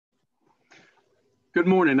Good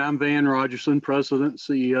morning. I'm Van Rogerson, President,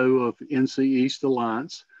 CEO of NC East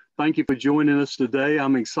Alliance. Thank you for joining us today.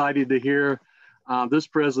 I'm excited to hear this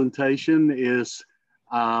presentation.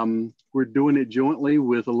 We're doing it jointly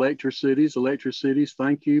with ElectriCities. ElectriCities,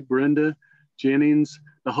 thank you, Brenda, Jennings,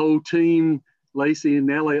 the whole team, Lacy and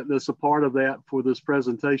Elliott that's a part of that for this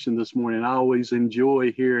presentation this morning. I always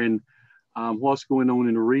enjoy hearing what's going on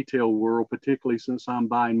in the retail world, particularly since I'm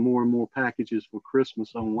buying more and more packages for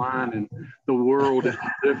Christmas online, and the world is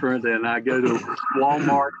different. And I go to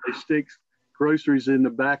Walmart, they stick groceries in the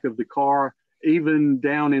back of the car, even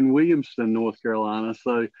down in Williamston, North Carolina.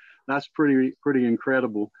 So that's pretty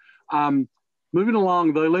incredible. Moving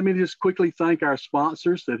along, though, let me just quickly thank our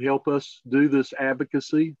sponsors that help us do this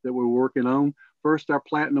advocacy that we're working on. First, our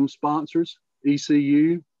platinum sponsors,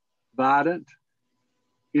 ECU, Vidant,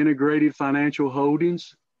 Integrated Financial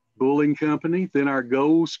Holdings, Bulling Company. Then our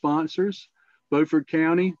gold sponsors, Beaufort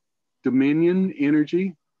County, Dominion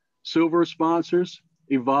Energy. Silver sponsors,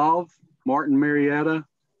 Evolve, Martin Marietta,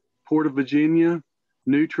 Port of Virginia,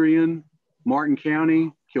 Nutrien, Martin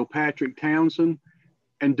County, Kilpatrick Townsend,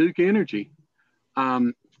 and Duke Energy.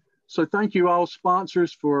 So thank you all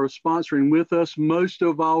sponsors for sponsoring with us. Most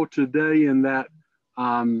of all today in that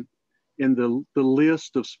in the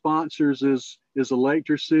list of sponsors is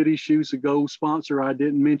ElectriCities. She's a gold sponsor. I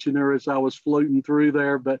didn't mention her as I was floating through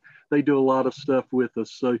there, but they do a lot of stuff with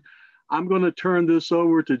us. So I'm going to turn this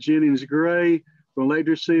over to Jennings Gray from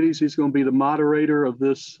ElectriCities. He's going to be the moderator of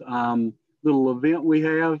this little event we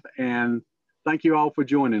have. And thank you all for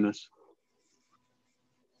joining us.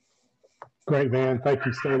 Great, Van. Thank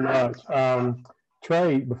you so much.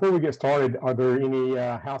 Trey, before we get started, are there any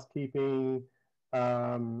housekeeping,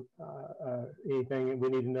 anything we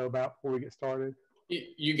need to know about before we get started?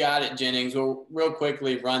 You got it, Jennings. We'll real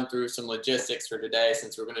quickly run through some logistics for today,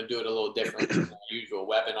 since we're going to do it a little different than our usual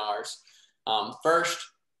webinars. First,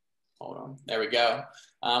 hold on, there we go.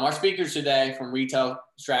 Our speakers today from Retail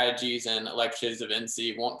Strategies and ElectriCities of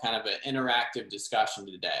NC want kind of an interactive discussion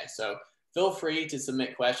today. So feel free to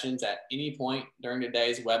submit questions at any point during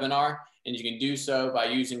today's webinar, and you can do so by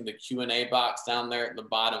using the Q&A box down there at the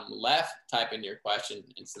bottom left. Type in your question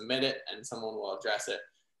and submit it, and someone will address it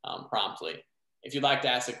promptly. If you'd like to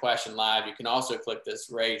ask a question live, you can also click this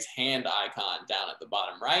raise hand icon down at the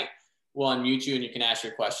bottom right. We'll unmute you and you can ask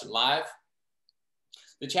your question live.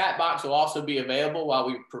 The chat box will also be available. While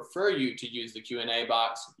we prefer you to use the Q&A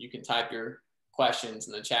box, you can type your questions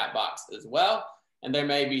in the chat box as well. And there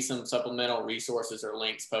may be some supplemental resources or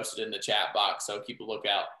links posted in the chat box, so keep a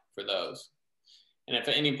lookout for those. And if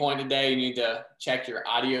at any point today you need to check your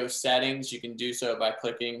audio settings, you can do so by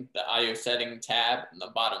clicking the audio setting tab in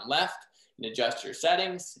the bottom left and adjust your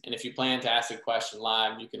settings. And if you plan to ask a question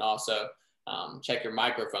live, you can also check your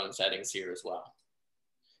microphone settings here as well.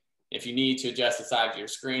 If you need to adjust the size of your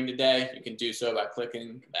screen today, you can do so by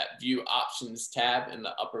clicking that View Options tab in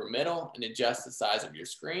the upper middle and adjust the size of your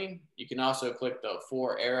screen. You can also click the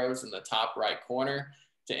 4 arrows in the top right corner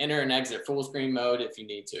to enter and exit full screen mode if you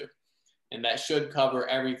need to. And that should cover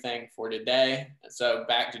everything for today. And so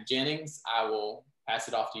back to Jennings, I will pass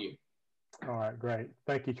it off to you. All right, great.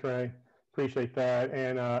 Thank you, Trey. Appreciate that.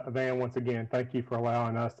 And Van, once again, thank you for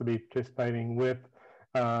allowing us to be participating with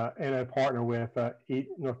and a partner with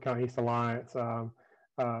North Carolina East Alliance.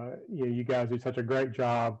 You guys do such a great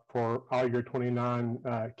job for all your 29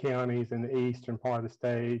 counties in the eastern part of the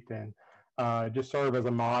state, and just serve as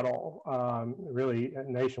a model really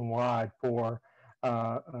nationwide for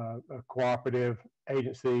a cooperative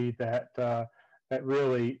agency that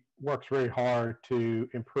really works very hard to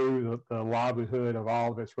improve the livelihood of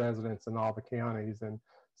all of its residents in all the counties. And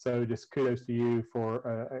so just kudos to you for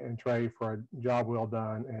and Trey for a job well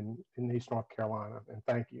done in East North Carolina, and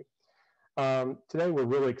thank you. Today we're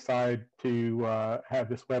really excited to have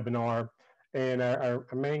this webinar, and our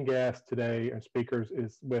main guest today and speakers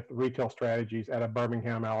is with Retail Strategies out of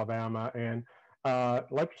Birmingham, Alabama. And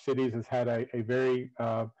ElectriCities has had a very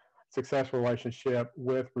successful relationship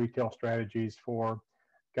with Retail Strategies for,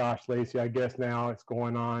 gosh, Lacy, I guess now it's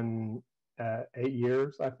going on 8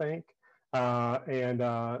 years, I think.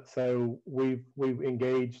 So we've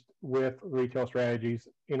engaged with Retail Strategies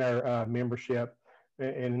in our membership.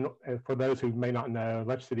 And for those who may not know,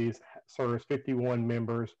 ElectriCities serves 51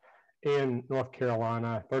 members in North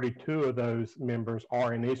Carolina. 32 of those members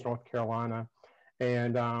are in East North Carolina.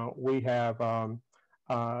 And we have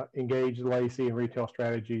engaged Lacy and Retail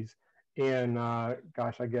Strategies in,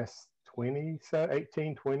 gosh, I guess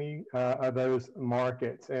 18, 20 of those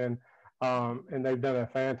markets. And they've done a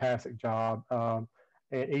fantastic job.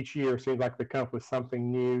 And each year it seems like they come up with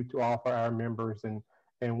something new to offer our members, and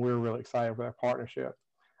we're really excited for that partnership.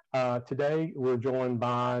 Today, we're joined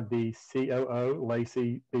by the COO,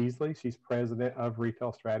 Lacy Beasley. She's president of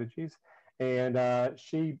Retail Strategies. And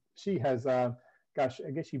she has, gosh,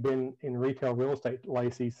 I guess you've been in retail real estate,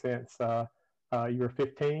 Lacy, since you were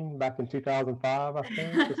 15 back in 2005, I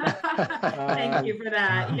think. Thank you for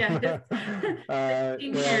that. Yes.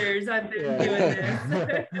 15 years I've been doing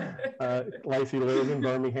this. Lacy lives in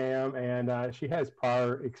Birmingham, and she has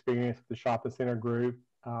prior experience with the Shopping Center Group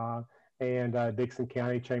and Dixon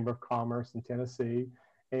County Chamber of Commerce in Tennessee.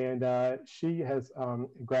 And she has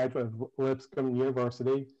graduated of Lipscomb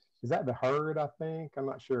University. Is that the herd, I think? I'm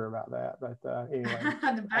not sure about that, but anyway.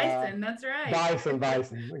 The Bison, that's right.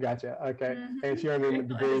 Bison, gotcha, okay. And she earned a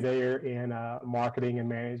degree there in marketing and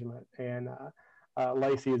management. And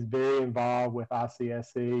Lacy is very involved with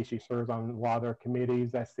ICSC. She serves on a lot of their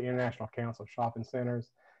committees. That's the International Council of Shopping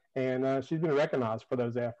Centers. And she's been recognized for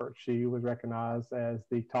those efforts. She was recognized as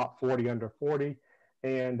the top 40 under 40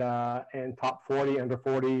 and top 40 under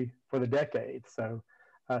 40 for the decade. So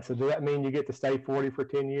does that mean you get to stay 40 for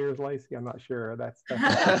 10 years, Lacy? I'm not sure. That's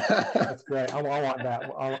great. I want that.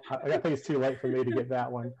 I think it's too late for me to get that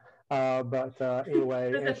one. But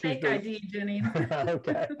anyway. It's a fake ID, Jennings.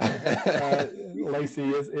 Okay. Lacy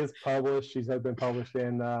is published. She's been published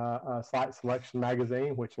in Site Selection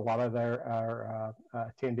Magazine, which a lot of our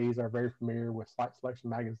attendees are very familiar with Site Selection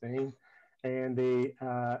Magazine, and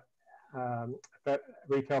the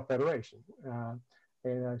Retail Federation.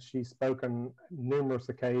 And she's spoken numerous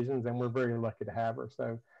occasions, and we're very lucky to have her.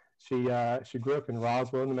 So she grew up in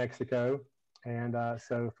Roswell, New Mexico, and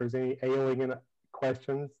so if there's any alien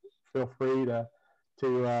questions, feel free to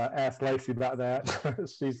ask Lacy about that.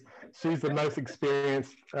 she's the most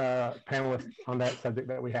experienced panelist on that subject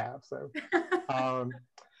that we have. So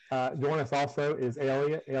joining us also is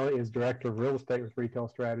Elliott. Elliott is Director of Real Estate with Retail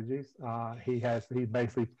Strategies. He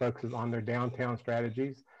basically focuses on their downtown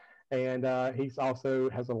strategies. And he's also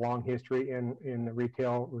has a long history in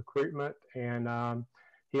retail recruitment, and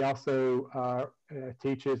he also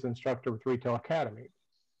teaches instructor with Retail Academy,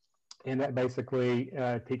 and that basically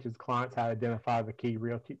teaches clients how to identify the key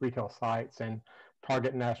retail sites and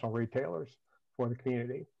target national retailers for the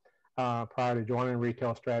community. Prior to joining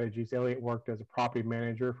Retail Strategies, Elliott worked as a property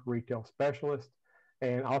manager for Retail Specialist,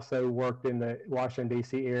 and also worked in the Washington,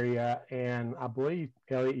 D.C. area. And I believe,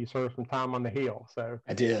 Elliott, you served some time on the Hill. So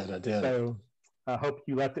I did. So I hope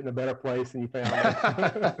you left it in a better place than you found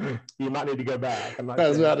it. You might need to go back. I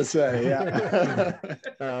was about to say, yeah.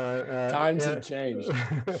 Times have changed.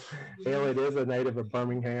 Elliott is a native of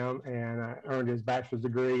Birmingham and earned his bachelor's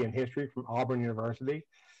degree in history from Auburn University,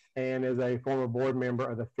 and is a former board member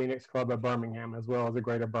of the Phoenix Club of Birmingham, as well as the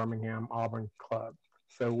Greater Birmingham Auburn Club.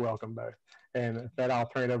 So welcome both. And with that, I'll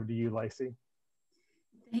turn it over to you, Lacy.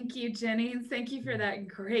 Thank you, Jennings. Thank you for that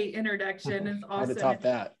great introduction. It's awesome. Had to top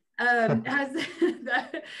that.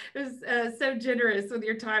 That was so generous with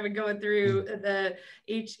your time and going through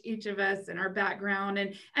each of us and our background,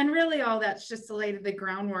 and really all that's just laid the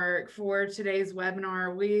groundwork for today's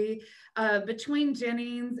webinar. We between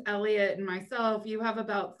Jennings, Elliott, and myself, you have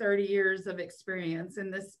about 30 years of experience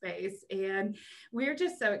in this space, and we're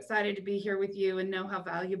just so excited to be here with you and know how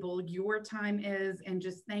valuable your time is. And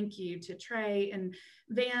just thank you to Trey and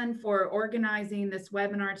Van for organizing this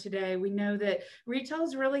webinar today. We know that retail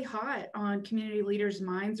is really hot on community leaders'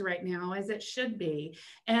 minds right now, as it should be.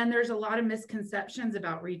 And there's a lot of misconceptions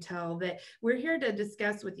about retail that we're here to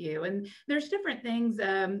discuss with you. And there's different things,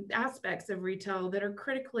 aspects of retail that are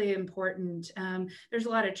critically important. There's a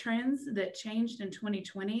lot of trends that changed in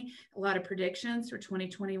 2020, a lot of predictions for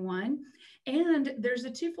 2021. And there's a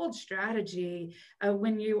twofold strategy.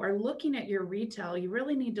 When you are looking at your retail, you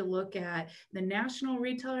really need to look at the national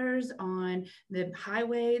retailers on the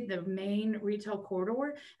highway, the main retail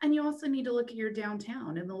corridor, and you also need to look at your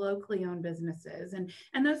downtown and the locally owned businesses.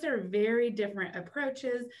 And those are very different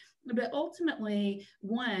approaches. But ultimately,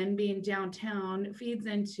 one being downtown feeds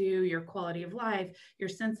into your quality of life, your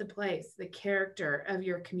sense of place, the character of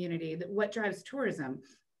your community, what drives tourism.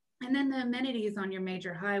 And then the amenities on your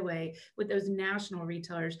major highway with those national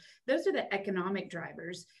retailers, those are the economic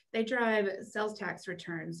drivers. They drive sales tax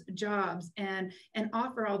returns, jobs, and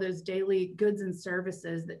offer all those daily goods and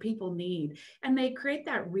services that people need. And they create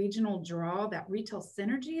that regional draw, that retail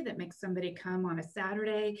synergy that makes somebody come on a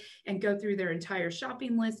Saturday and go through their entire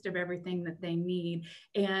shopping list of everything that they need.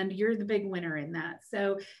 And you're the big winner in that.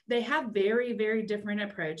 So they have very, very different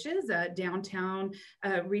approaches, downtown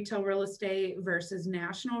retail real estate versus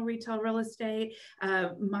national retail real estate.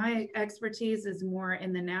 My expertise is more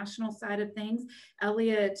in the national side of things.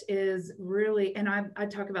 Elliott is really, and I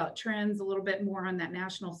talk about trends a little bit more on that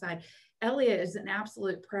national side. Elliott is an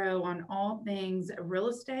absolute pro on all things real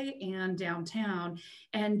estate and downtown.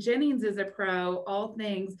 And Jennings is a pro, all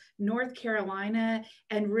things North Carolina,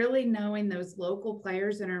 and really knowing those local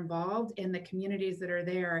players that are involved in the communities that are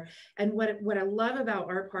there. And what I love about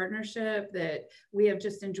our partnership that we have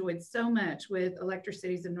just enjoyed so much with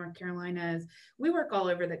ElectriCities of North Carolina is we work all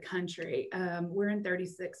over the country. We're in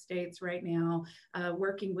 36 states right now,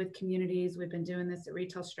 working with communities. We've been doing this at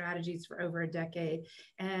Retail Strategies for over a decade.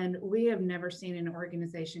 And we have never seen an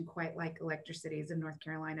organization quite like ElectriCities of North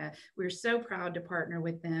Carolina. We're so proud to partner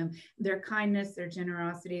with them. Their kindness, their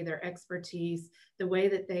generosity, their expertise, the way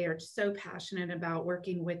that they are so passionate about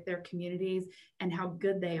working with their communities and how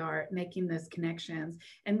good they are at making those connections.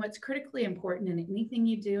 And what's critically important in anything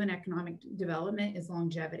you do in economic development is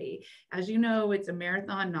longevity. As you know, it's a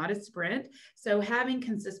marathon, not a sprint. So having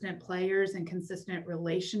consistent players and consistent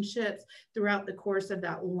relationships throughout the course of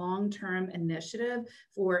that long-term initiative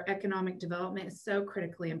for economic development is so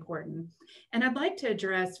critically important. And I'd like to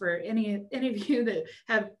address for any of you that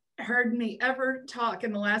have heard me ever talk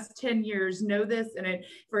in the last 10 years know this, and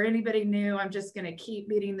for anybody new, I'm just going to keep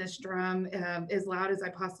beating this drum as loud as I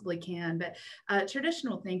possibly can. But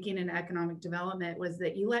traditional thinking in economic development was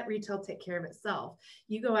that you let retail take care of itself.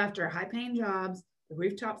 You go after high-paying jobs, the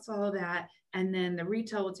rooftops follow that, and then the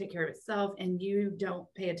retail will take care of itself, and you don't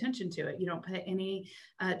pay attention to it. You don't put any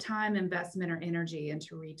time, investment, or energy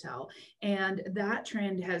into retail. And that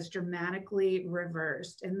trend has dramatically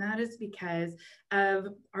reversed. And that is because of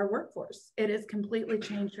our workforce. It has completely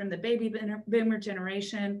changed from the baby boomer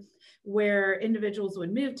generation, where individuals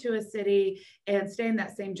would move to a city and stay in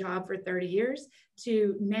that same job for 30 years,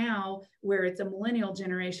 to now where it's a millennial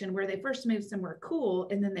generation where they first move somewhere cool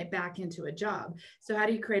and then they back into a job. So how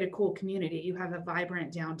do you create a cool community? You have a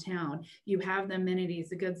vibrant downtown, you have the amenities,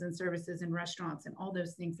 the goods and services and restaurants and all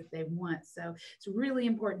those things that they want. So it's really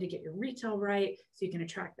important to get your retail right so you can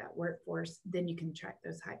attract that workforce, then you can attract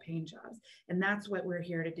those high paying jobs. And that's what we're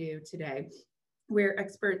here to do today. We're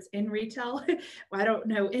experts in retail. I don't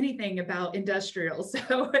know anything about industrial,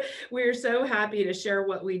 so we're so happy to share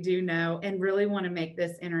what we do know and really want to make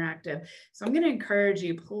this interactive. So I'm going to encourage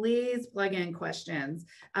you, please plug in questions.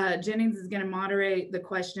 Jennings is going to moderate the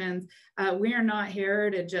questions. We are not here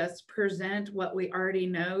to just present what we already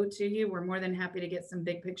know to you. We're more than happy to get some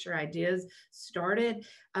big picture ideas started.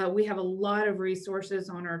 We have a lot of resources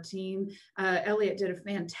on our team. Elliott did a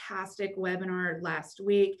fantastic webinar last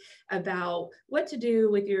week about what to do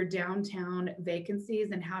with your downtown vacancies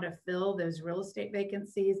and how to fill those real estate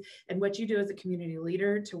vacancies and what you do as a community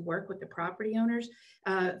leader to work with the property owners.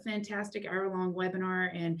 Fantastic hour-long webinar,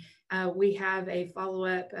 and we have a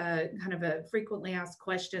follow-up kind of a frequently asked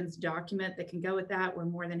questions document that can go with that. We're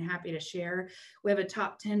more than happy to share. We have a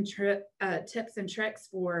top 10 tips and tricks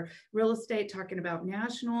for real estate, talking about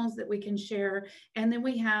nationals that we can share. And then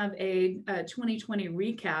we have a 2020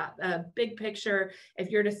 recap, a big picture. If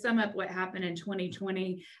you're to sum up what happened in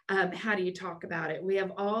 2020, how do you talk about it? We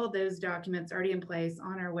have all those documents already in place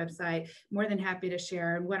on our website. More than happy to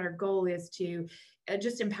share. And what our goal is to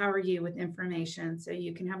just empower you with information so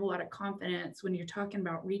you can have a lot of confidence when you're talking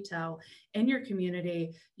about retail in your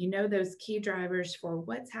community. You know those key drivers for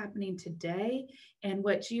what's happening today and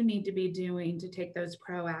what you need to be doing to take those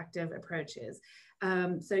proactive approaches.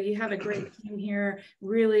 So you have a great team here.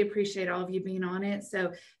 Really appreciate all of you being on it.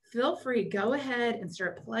 So feel free, go ahead and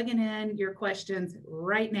start plugging in your questions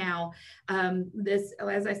right now.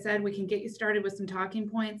 As I said, we can get you started with some talking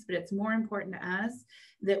points, but it's more important to us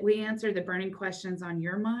that we answer the burning questions on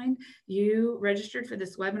your mind. You registered for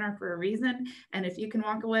this webinar for a reason. And if you can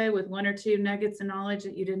walk away with one or two nuggets of knowledge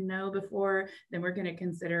that you didn't know before, then we're going to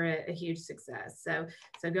consider it a huge success. So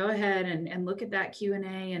go ahead and look at that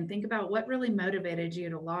Q&A and think about what really motivated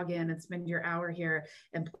you to log in and spend your hour here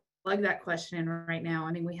and plug that question in right now.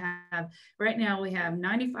 I mean, right now we have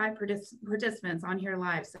 95 participants on here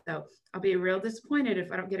live. So I'll be real disappointed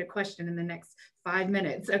if I don't get a question in the next 5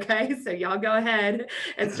 minutes. Okay, so y'all go ahead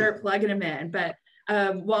and start plugging them in. But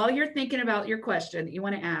while you're thinking about your question that you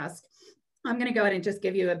want to ask, I'm going to go ahead and just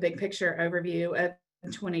give you a big picture overview of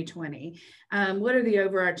 2020. What are the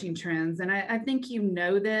overarching trends? And I think you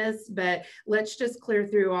know this, but let's just clear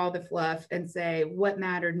through all the fluff and say what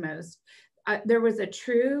mattered most. There was a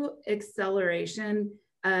true acceleration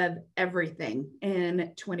of everything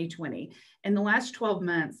in 2020. In the last 12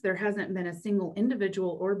 months, there hasn't been a single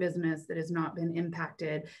individual or business that has not been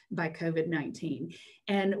impacted by COVID-19.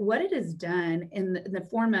 And what it has done in the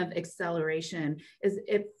form of acceleration is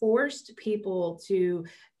it forced people to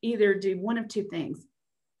either do one of two things: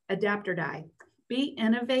 adapt or die. Be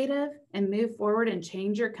innovative and move forward and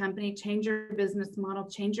change your company, change your business model,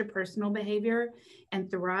 change your personal behavior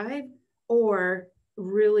and thrive, or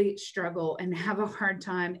really struggle and have a hard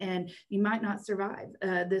time, and you might not survive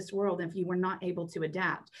this world if you were not able to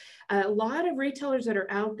adapt. A lot of retailers that are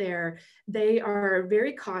out there, they are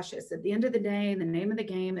very cautious. At the end of the day, the name of the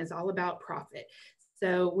game is all about profit.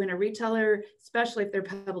 So when a retailer, especially if they're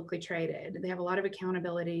publicly traded, they have a lot of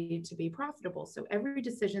accountability to be profitable. So every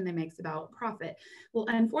decision they make is about profit. Well,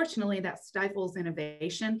 unfortunately, that stifles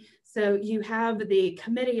innovation. So you have the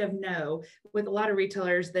committee of no with a lot of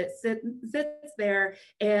retailers that sits there,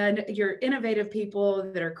 and your innovative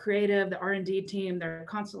people that are creative, the R&D team, they're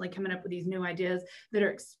constantly coming up with these new ideas that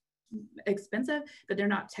are expensive, but they're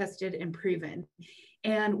not tested and proven.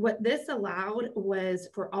 And what this allowed was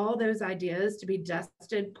for all those ideas to be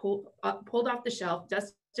dusted, pulled off the shelf,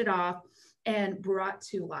 dusted off, and brought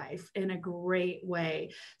to life in a great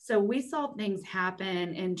way. So we saw things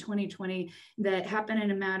happen in 2020 that happened in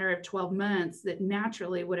a matter of 12 months that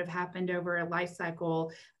naturally would have happened over a life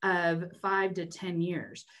cycle of 5 to 10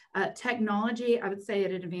 years. Technology, I would say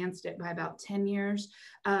it advanced it by about 10 years.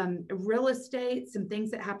 Real estate, some things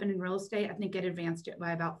that happened in real estate, I think it advanced it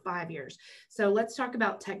by about 5 years. So let's talk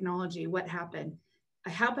about technology. What happened?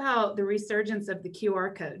 How about the resurgence of the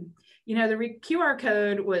QR code? You know, the QR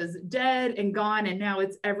code was dead and gone, and now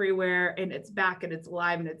it's everywhere, and it's back, and it's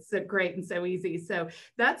alive, and it's so great and so easy. So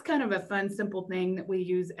that's kind of a fun, simple thing that we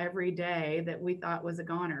use every day that we thought was a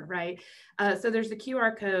goner, right? So there's the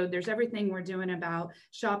QR code. There's everything we're doing about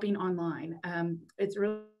shopping online. It's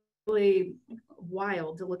really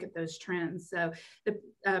wild to look at those trends. So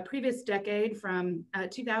the previous decade, from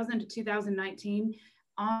 2000 to 2019,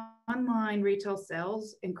 online retail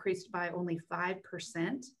sales increased by only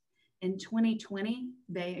 5%. In 2020,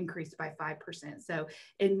 they increased by 5%. So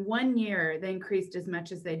in 1 year, they increased as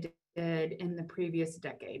much as they did in the previous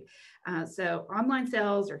decade. So online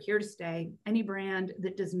sales are here to stay. Any brand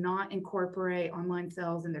that does not incorporate online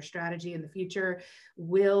sales in their strategy in the future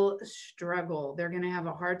will struggle. They're going to have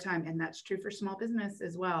a hard time. And that's true for small business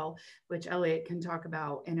as well, which Elliott can talk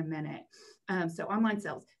about in a minute. So online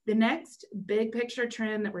sales. The next big picture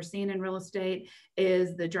trend that we're seeing in real estate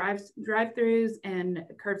is the drive-throughs and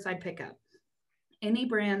curbside pickup. Any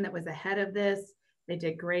brand that was ahead of this, they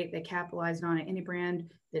did great. They capitalized on it. Any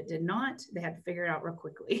brand that did not, they had to figure it out real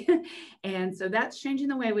quickly. And so that's changing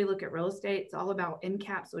the way we look at real estate. It's all about end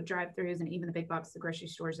caps with drive-throughs, and even the big box, the grocery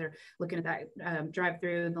stores are looking at that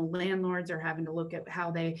drive-through. The landlords are having to look at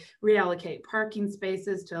how they reallocate parking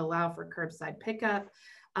spaces to allow for curbside pickup.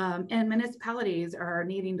 And municipalities are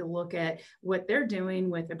needing to look at what they're doing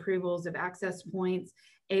with approvals of access points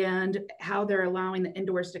and how they're allowing the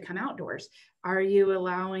indoors to come outdoors. Are you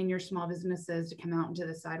allowing your small businesses to come out into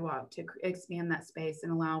the sidewalk to expand that space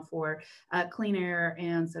and allow for clean air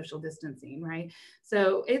and social distancing, right?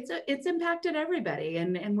 So it's impacted everybody,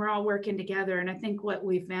 and we're all working together. And I think what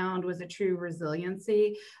we found was a true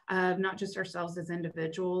resiliency of not just ourselves as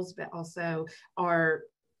individuals, but also our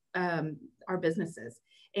businesses.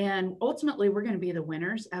 And ultimately, we're going to be the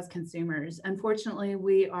winners as consumers. Unfortunately,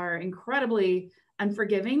 we are incredibly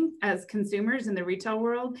unforgiving as consumers in the retail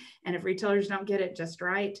world. And if retailers don't get it just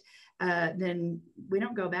right, then we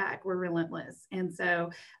don't go back. We're relentless. And so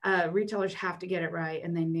retailers have to get it right,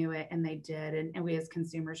 and they knew it, and they did. And we as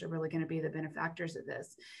consumers are really going to be the benefactors of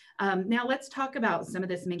this. Now let's talk about some of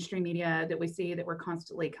this mainstream media that we see that we're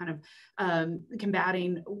constantly kind of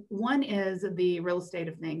combating. One is the real estate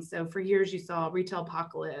of things. So for years you saw retail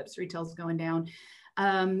apocalypse, retail's going down.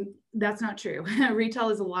 That's not true. Retail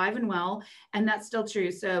is alive and well, and that's still true.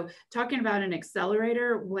 So talking about an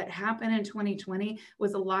accelerator, what happened in 2020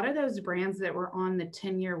 was a lot of those brands that were on the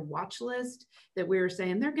 10-year watch list that we were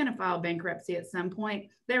saying they're going to file bankruptcy at some point,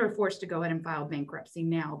 they were forced to go ahead and file bankruptcy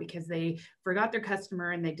now because they forgot their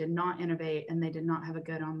customer, and they did not innovate, and they did not have a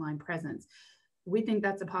good online presence. We think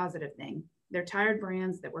that's a positive thing. They're tired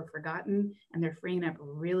brands that were forgotten, and they're freeing up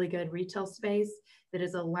really good retail space that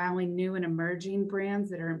is allowing new and emerging brands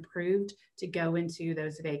that are improved to go into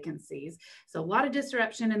those vacancies. So a lot of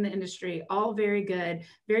disruption in the industry, all very good.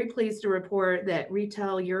 Very pleased to report that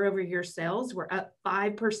retail year-over-year sales were up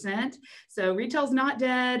 5%. So retail's not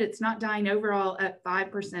dead. It's not dying overall, up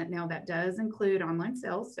 5%. Now that does include online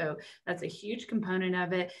sales. So that's a huge component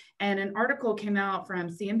of it. And an article came out from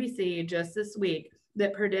CNBC just this week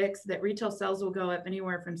that predicts that retail sales will go up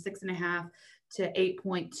anywhere from 6.5% to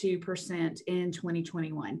 8.2% in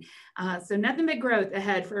 2021. So nothing but growth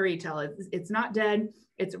ahead for retail. It's not dead.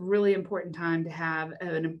 It's a really important time to have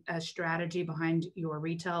a strategy behind your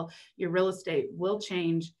retail. Your real estate will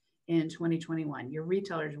change in 2021. Your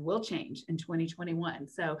retailers will change in 2021.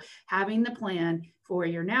 So having the plan for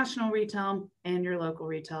your national retail and your local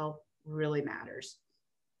retail really matters.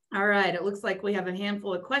 All right, it looks like we have a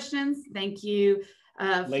handful of questions. Thank you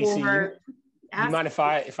Lacy, for you mind if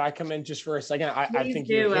I come in just for a second? I think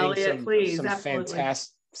do, you're hitting Elliott, please,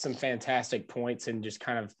 some fantastic points and just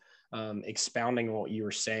kind of expounding on what you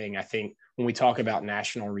were saying. I think when we talk about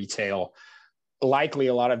national retail, likely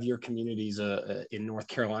a lot of your communities in North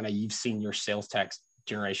Carolina, you've seen your sales tax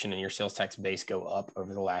generation and your sales tax base go up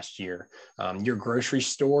over the last year. Your grocery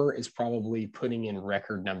store is probably putting in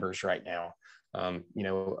record numbers right now.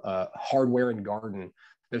 Hardware and garden,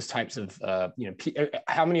 those types of,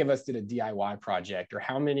 how many of us did a DIY project, or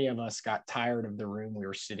how many of us got tired of the room we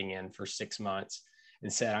were sitting in for 6 months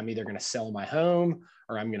and said, I'm either going to sell my home,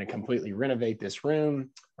 or I'm going to completely renovate this room,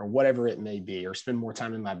 or whatever it may be, or spend more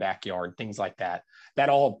time in my backyard, things like that. That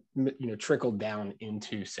all, trickled down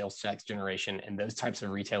into sales tax generation, and those types of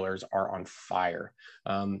retailers are on fire.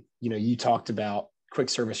 You talked about quick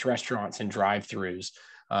service restaurants and drive-throughs,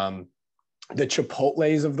 the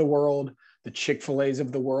Chipotles of the world, the Chick-fil-A's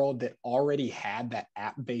of the world that already had that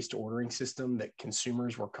app-based ordering system that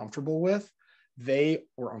consumers were comfortable with. They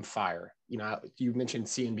were on fire. You mentioned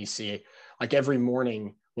CNBC. Like every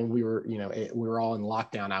morning when we were all in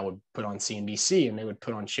lockdown, I would put on CNBC and they would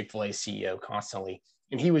put on Chick-fil-A CEO constantly.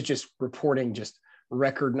 And he was just reporting just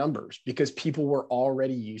record numbers because people were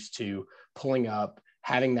already used to pulling up,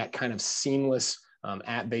 having that kind of seamless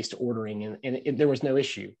app-based ordering. And there was no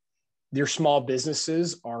issue. Your small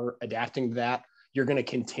businesses are adapting to that. You're going to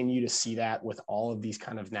continue to see that with all of these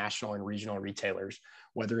kind of national and regional retailers,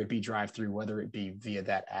 whether it be drive-through, whether it be via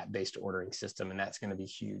that app-based ordering system, and that's going to be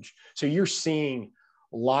huge. So you're seeing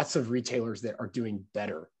lots of retailers that are doing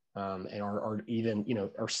better and are even,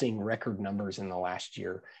 are seeing record numbers in the last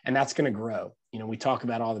year, and that's going to grow. We talk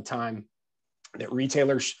about all the time that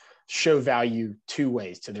retailers show value two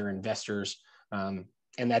ways to their investors, and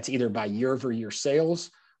that's either by year-over-year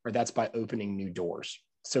sales, or that's by opening new doors.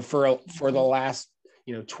 So for the last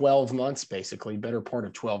 12 months, basically, better part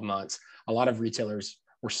of 12 months, a lot of retailers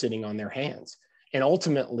were sitting on their hands. And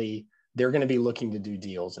ultimately, they're going to be looking to do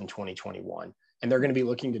deals in 2021. And they're going to be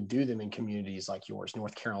looking to do them in communities like yours.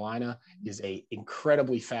 North Carolina is an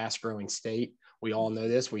incredibly fast-growing state. We all know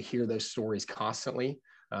this. We hear those stories constantly.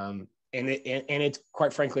 And it's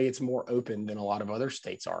quite frankly, it's more open than a lot of other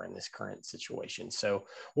states are in this current situation. So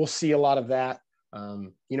we'll see a lot of that.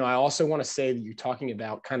 I also want to say that you're talking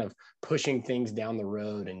about kind of pushing things down the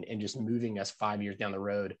road and just moving us 5 years down the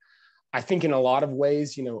road. I think in a lot of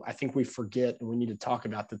ways, I think we forget, and we need to talk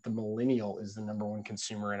about that the millennial is the #1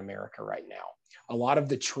 consumer in America right now. A lot of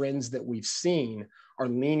the trends that we've seen are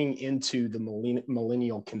leaning into the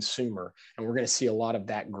millennial consumer, and we're going to see a lot of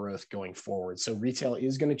that growth going forward. So retail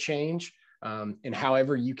is going to change, and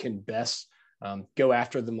however you can best go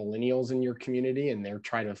after the millennials in your community and their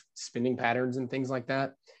try to spending patterns and things like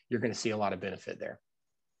that, you're going to see a lot of benefit there.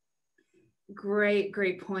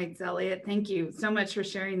 Great points, Elliott. Thank you so much for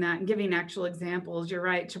sharing that and giving actual examples. You're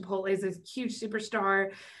right. Chipotle is a huge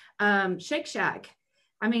superstar. Shake Shack.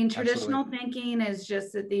 I mean, traditional thinking is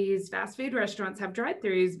just that these fast food restaurants have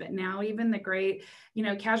drive-throughs, but now even the great,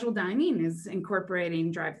 casual dining is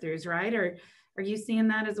incorporating drive-throughs, right? Are you seeing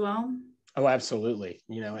that as well? Oh, absolutely.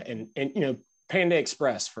 And Panda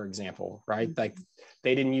Express, for example, right? Like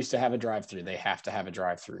they didn't used to have a drive-through. They have to have a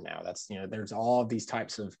drive-through now. That's, there's all of these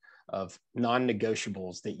types of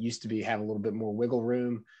non-negotiables that used to have a little bit more wiggle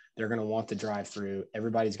room. They're going to want the drive-through.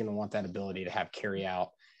 Everybody's going to want that ability to have carry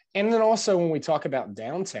out. And then also when we talk about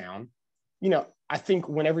downtown, I think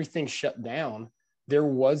when everything shut down, there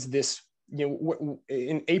was this,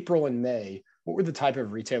 in April and May, what were the type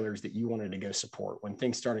of retailers that you wanted to go support when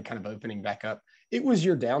things started kind of opening back up? It was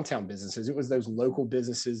your downtown businesses. It was those local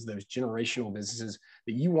businesses, those generational businesses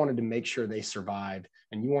that you wanted to make sure they survived,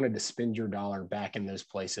 and you wanted to spend your dollar back in those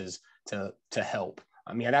places to help.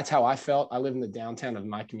 I mean, that's how I felt. I live in the downtown of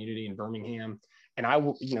my community in Birmingham, and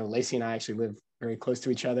Lacy and I actually live very close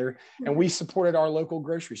to each other, and we supported our local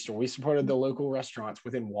grocery store. We supported the local restaurants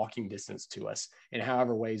within walking distance to us in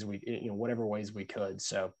whatever ways we could.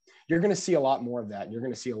 So you're going to see a lot more of that. You're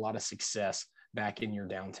going to see a lot of success back in your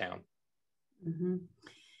downtown. Mm-hmm.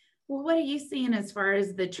 Well, what are you seeing as far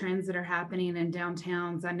as the trends that are happening in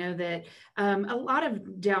downtowns? I know that a lot of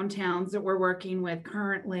downtowns that we're working with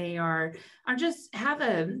currently are just have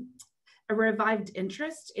a revived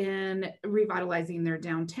interest in revitalizing their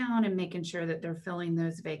downtown and making sure that they're filling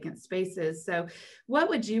those vacant spaces. So what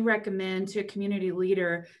would you recommend to a community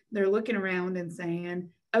leader? They're looking around and saying,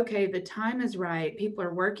 okay, the time is right. People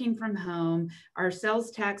are working from home. Our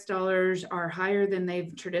sales tax dollars are higher than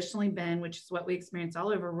they've traditionally been, which is what we experience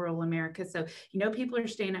all over rural America. So, people are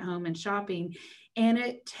staying at home and shopping. And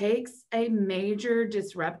it takes a major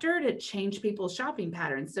disruptor to change people's shopping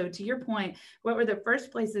patterns. So to your point, what were the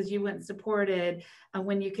first places you went and supported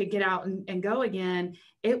when you could get out and go again?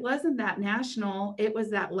 It wasn't that national, it was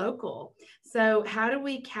that local. So how do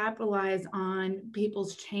we capitalize on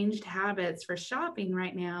people's changed habits for shopping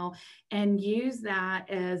right now and use that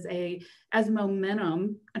as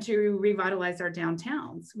momentum to revitalize our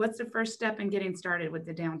downtowns? What's the first step in getting started with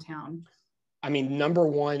the downtown? I mean, number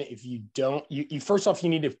one, if you don't, first off, you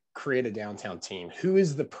need to create a downtown team. Who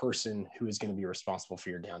is the person who is going to be responsible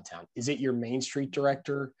for your downtown? Is it your Main Street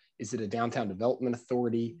director? Is it a downtown development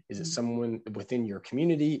authority? Is it someone within your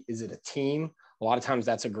community? Is it a team? A lot of times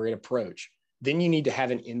that's a great approach. Then you need to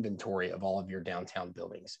have an inventory of all of your downtown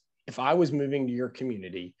buildings. If I was moving to your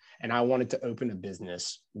community and I wanted to open a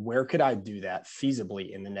business, where could I do that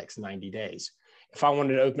feasibly in the next 90 days? If I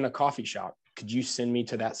wanted to open a coffee shop, could you send me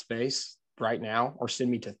to that space right now, or send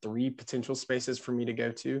me to 3 potential spaces for me to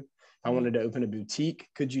go to? If I wanted to open a boutique,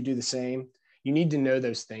 could you do the same? You need to know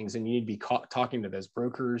those things, and you need to be talking to those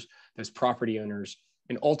brokers, those property owners,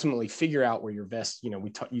 and ultimately figure out where your best,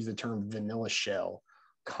 we use the term vanilla shell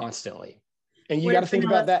constantly. And you got to think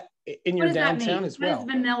about that in your downtown as well. What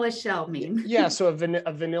does vanilla shell mean? Yeah, so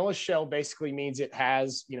a vanilla shell basically means it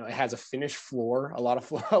has a finished floor. A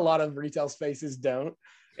lot of retail spaces don't.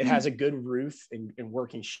 It has a good roof in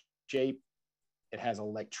working shape. It has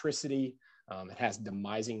electricity. It has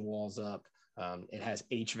demising walls up. It has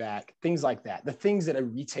HVAC, things like that. The things that a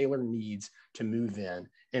retailer needs to move in.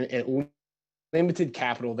 And at limited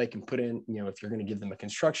capital, they can put in, if you're going to give them a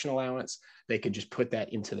construction allowance, they could just put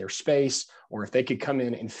that into their space, or if they could come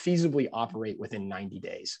in and feasibly operate within 90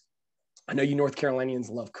 days. I know you North Carolinians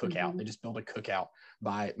love cookout. Mm-hmm. They just built a cookout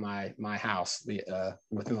by my house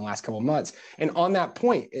within the last couple of months. And on that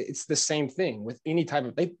point, it's the same thing with any type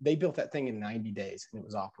of, they built that thing in 90 days and it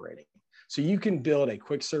was operating. So you can build a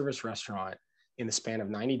quick service restaurant in the span of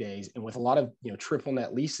 90 days. And with a lot of, triple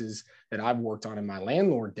net leases that I've worked on in my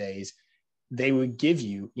landlord days, they would give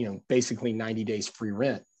you, basically 90 days free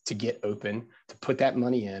rent to get open, to put that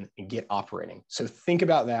money in and get operating. So think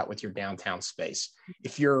about that with your downtown space.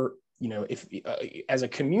 If you're, as a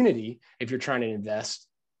community, if you're trying to invest,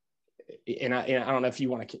 and I don't know if you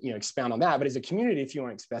want to, expound on that, but as a community, if you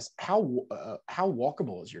want to invest, how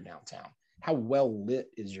walkable is your downtown? How well lit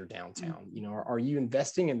is your downtown? Are you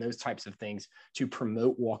investing in those types of things to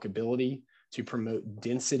promote walkability, to promote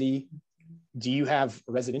density? Do you have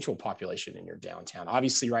a residential population in your downtown?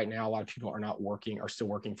 Obviously, right now, a lot of people are still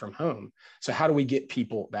working from home. So how do we get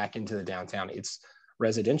people back into the downtown? It's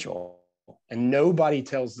residential. And nobody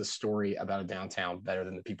tells the story about a downtown better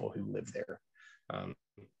than the people who live there.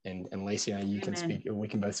 And Lacy and I, you can speak, we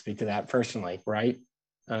can both speak to that personally, right?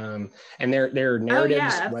 And their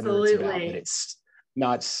narratives, whether it's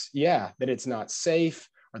about that it's not safe,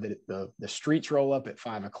 or that the streets roll up at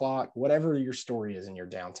 5 o'clock, whatever your story is in your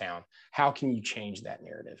downtown, how can you change that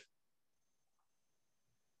narrative?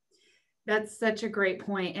 That's such a great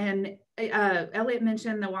point. And Elliott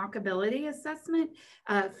mentioned the walkability assessment.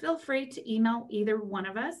 Feel free to email either one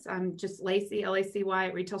of us. I'm just Lacy, Lacy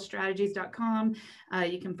at retailstrategies.com.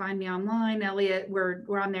 You can find me online. Elliott,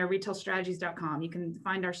 we're on there, retailstrategies.com. You can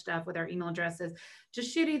find our stuff with our email addresses.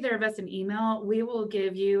 Just shoot either of us an email. We will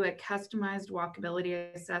give you a customized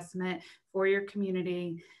walkability assessment for your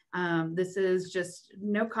community. This is just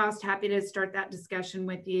no cost. Happy to start that discussion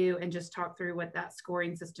with you and just talk through what that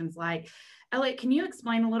scoring system's like. Elliott, can you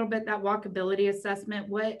explain a little bit that walkability assessment?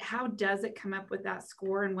 How does it come up with that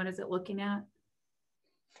score and what is it looking at?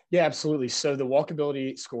 Yeah, absolutely. So the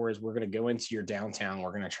walkability score is we're going to go into your downtown.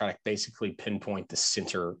 We're going to try to basically pinpoint the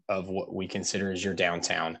center of what we consider as your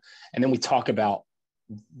downtown. And then we talk about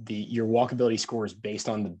your walkability score is based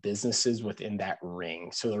on the businesses within that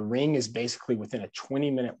ring. So the ring is basically within a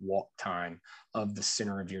 20-minute walk time of the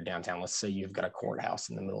center of your downtown. Let's say you've got a courthouse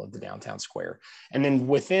in the middle of the downtown square. And then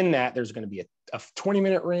within that, there's going to be a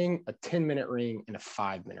 20-minute ring, a 10-minute ring, and a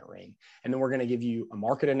 5-minute ring. And then we're going to give you a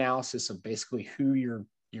market analysis of basically who your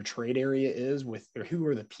trade area is with, or who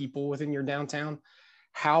are the people within your downtown.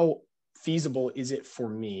 How feasible is it for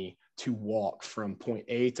me to walk from point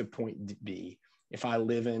A to point B? If I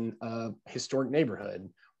live in a historic neighborhood,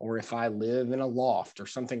 or if I live in a loft or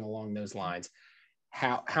something along those lines,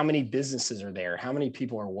 how many businesses are there? How many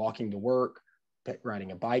people are walking to work,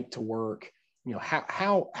 riding a bike to work?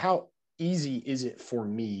 How easy is it for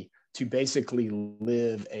me to basically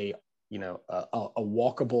live a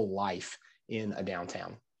walkable life in a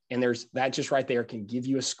downtown? And there's that just right there can give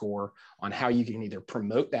you a score on how you can either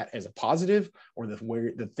promote that as a positive, or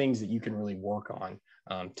the things that you can really work on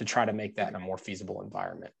to try to make that a more feasible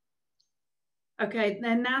environment. Okay,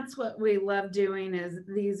 and that's what we love doing, is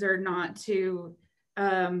these are not to,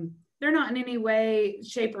 they're not in any way,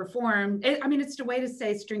 shape, or form. I mean, it's a way to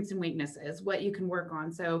say strengths and weaknesses, what you can work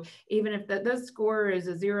on. So even if those score is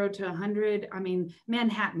a 0 to 100, I mean,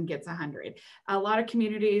 Manhattan gets 100. A lot of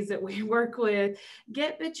communities that we work with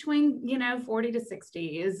get between, 40 to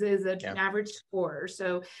 60 is an average score.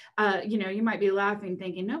 So, you might be laughing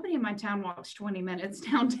thinking, nobody in my town walks 20 minutes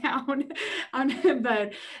downtown.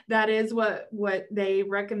 But that is what they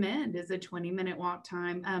recommend, is a 20-minute walk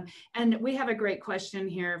time. And we have a great question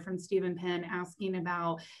here from Stephen Penn asking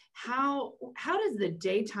about how does the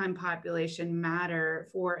daytime population matter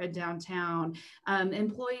for a downtown?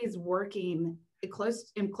 Employees working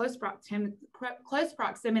in close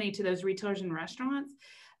proximity to those retailers and restaurants.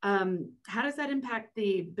 How does that impact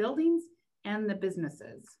the buildings and the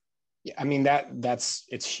businesses? Yeah, I mean,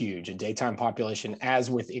 it's huge. A daytime population, as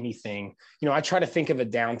with anything, I try to think of a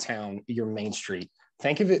downtown, your Main Street.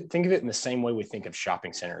 Think of it in the same way we think of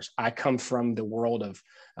shopping centers. I come from the world of,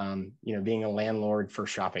 being a landlord for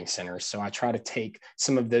shopping centers. So I try to take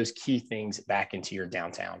some of those key things back into your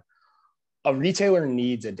downtown. A retailer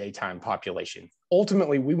needs a daytime population.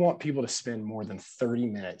 Ultimately, we want people to spend more than 30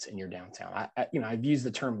 minutes in your downtown. I've used the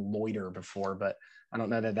term loiter before, but I don't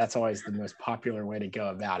know that that's always the most popular way to go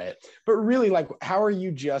about it. But really, how are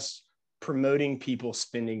you just promoting people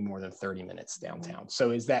spending more than 30 minutes downtown?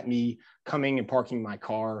 So is that me coming and parking my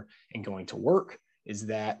car and going to work? Is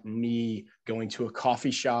that me going to a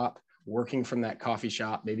coffee shop, working from that coffee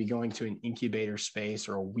shop, maybe going to an incubator space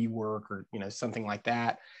or a WeWork or something like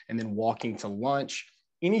that, and then walking to lunch?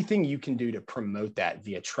 Anything you can do to promote that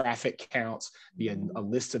via traffic counts, via a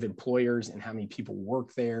list of employers and how many people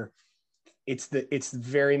work there. It's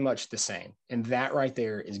very much the same. And that right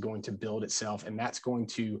there is going to build itself. And that's going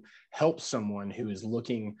to help someone who is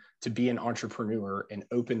looking to be an entrepreneur and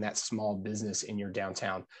open that small business in your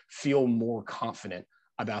downtown feel more confident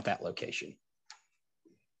about that location.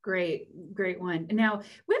 Great one. Now,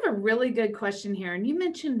 we have a really good question here. And you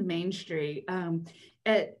mentioned Main Street.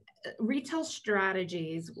 At retail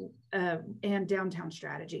strategies and downtown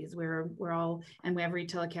strategies, we're all, and we have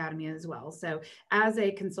Retail Academy as well. So as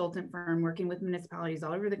a consultant firm working with municipalities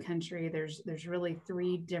all over the country, there's really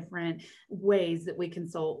 3 different ways that we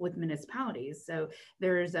consult with municipalities. So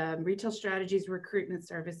there's Retail Strategies Recruitment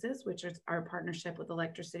Services, which is our partnership with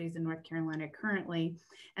ElectriCities in North Carolina currently.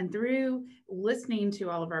 And through listening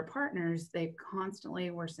to all of our partners, they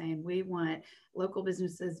constantly were saying, we want local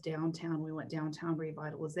businesses downtown, we want downtown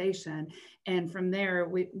revitalization. And from there,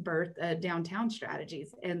 we birthed downtown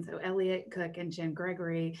strategies. And so Elliott, Cook, and Jen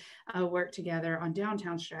Gregory work together on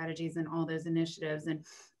downtown strategies and all those initiatives.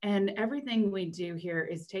 And everything we do here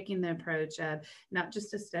is taking the approach of not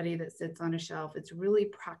just a study that sits on a shelf, it's really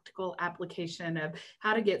practical application of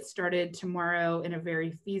how to get started tomorrow in a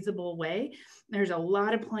very feasible way. There's a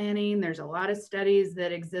lot of planning, there's a lot of studies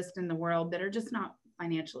that exist in the world that are just not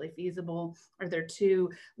financially feasible, or they're too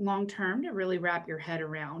long-term to really wrap your head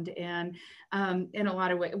around. And in a lot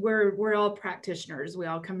of ways, we're all practitioners. We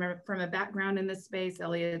all come from a background in this space.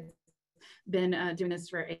 Elliott's been doing this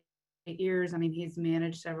for 8 years. I mean, he's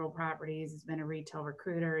managed several properties. He's been a retail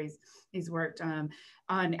recruiter. He's worked on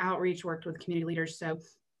outreach, worked with community leaders. So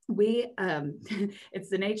we it's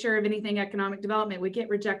the nature of anything economic development. We get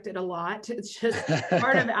rejected a lot. It's just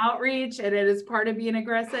part of outreach, and it is part of being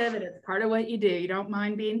aggressive, and it's part of what you do. You don't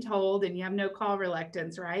mind being told, and you have no call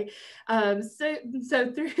reluctance, right?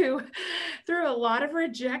 So through a lot of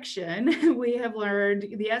rejection, we have learned,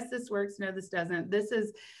 yes, this works, no, this doesn't.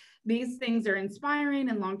 These things are inspiring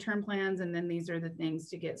and long-term plans, and then these are the things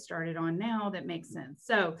to get started on now that make sense.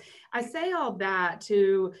 So I say all that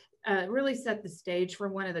to really set the stage for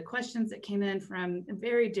one of the questions that came in from a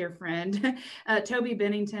very dear friend, Toby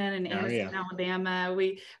Bennington in Anderson, Alabama.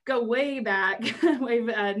 We go way back. We've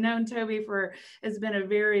known Toby has been a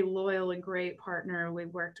very loyal and great partner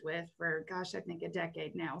we've worked with for, gosh, I think a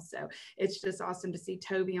decade now. So it's just awesome to see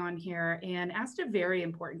Toby on here, and asked a very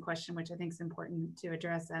important question, which I think is important to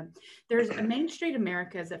address. There's a Main Street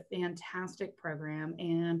America is a fantastic program,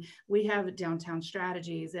 and we have downtown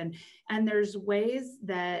strategies, and there's ways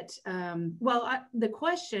that the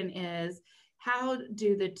question is, how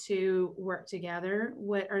do the two work together?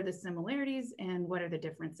 What are the similarities and what are the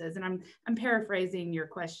differences? And I'm paraphrasing your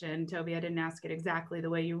question, Toby. I didn't ask it exactly the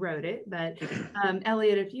way you wrote it, but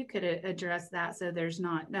Elliott, if you could address that so there's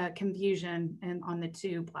not confusion on the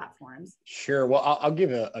 2 platforms. Sure. Well, I'll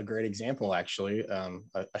give a great example, actually.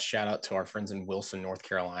 A shout out to our friends in Wilson, North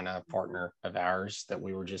Carolina, a partner of ours that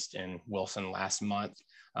we were just in Wilson last month.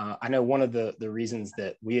 I know one of the reasons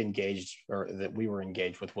that we engaged, or that we were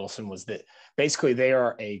engaged with Wilson, was that basically they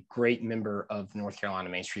are a great member of the North Carolina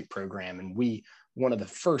Main Street program. And one of the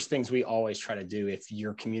first things we always try to do, if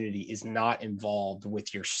your community is not involved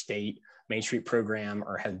with your state Main Street program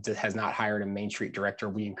or has not hired a Main Street director,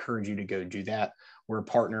 we encourage you to go do that. We're a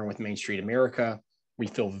partner with Main Street America. We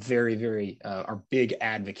feel very, are big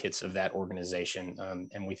advocates of that organization.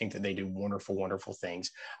 And we think that they do wonderful, wonderful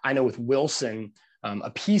things. I know with Wilson,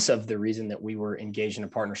 a piece of the reason that we were engaged in a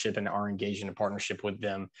partnership and are engaged in a partnership with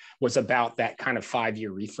them was about that kind of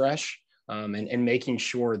 5-year refresh, and making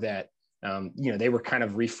sure that, they were kind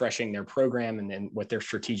of refreshing their program and then with their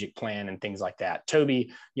strategic plan and things like that.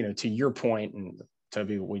 Toby, to your point, and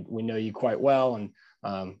Toby, we know you quite well, and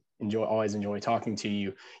always enjoy talking to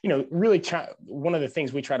you. Really one of the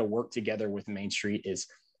things we try to work together with Main Street is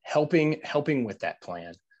helping with that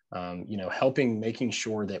plan. Making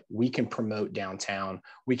sure that we can promote downtown,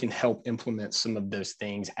 we can help implement some of those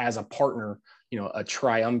things as a partner, a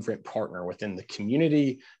triumvirate partner within the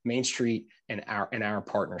community, Main Street, and our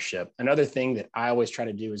partnership. Another thing that I always try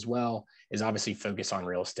to do as well is obviously focus on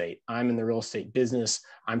real estate. I'm in the real estate business.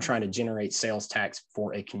 I'm trying to generate sales tax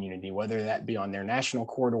for a community, whether that be on their national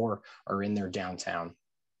corridor or in their downtown.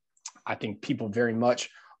 I think people very much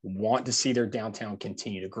want to see their downtown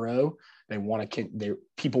continue to grow.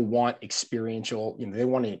 People want experiential, they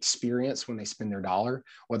want to experience when they spend their dollar,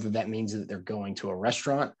 whether that means that they're going to a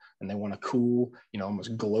restaurant and they want a cool,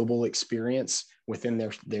 almost global experience within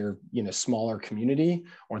their smaller community,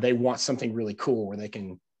 or they want something really cool where they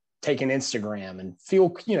can take an Instagram and feel,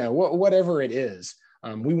 whatever it is.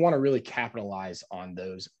 We want to really capitalize on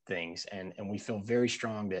those things. And we feel very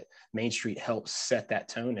strong that Main Street helps set that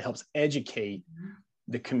tone. It helps educate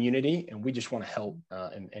the community, and we just want to help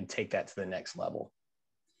and take that to the next level.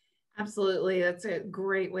 Absolutely. That's a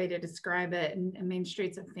great way to describe it. And Main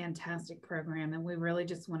Street's a fantastic program, and we really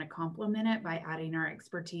just want to complement it by adding our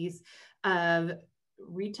expertise of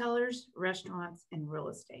retailers, restaurants, and real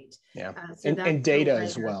estate. Yeah, and data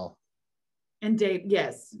as well. And data,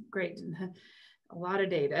 yes, great. A lot of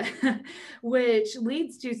data, which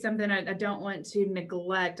leads to something I don't want to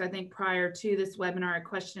neglect. I think prior to this webinar, a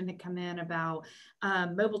question had come in about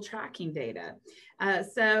mobile tracking data.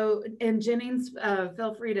 And Jennings,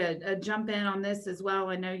 feel free to jump in on this as well.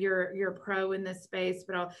 I know you're a pro in this space,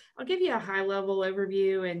 but I'll give you a high level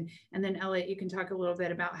overview, and then Elliott, you can talk a little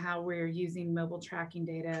bit about how we're using mobile tracking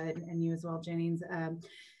data, and you as well, Jennings.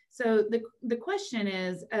 So the question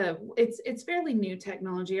is, it's fairly new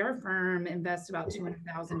technology. Our firm invests about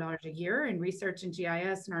 $200,000 a year in research and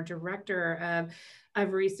GIS, and our director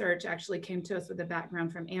of research actually came to us with a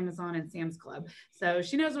background from Amazon and Sam's Club. So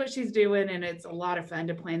she knows what she's doing, and it's a lot of fun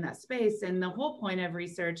to play in that space. And the whole point of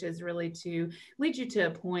research is really to lead you to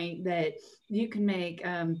a point that you can make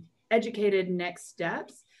educated next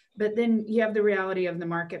steps. But then you have the reality of the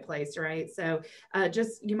marketplace, right? So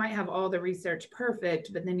you might have all the research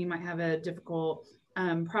perfect, but then you might have a difficult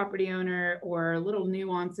property owner or little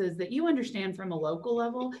nuances that you understand from a local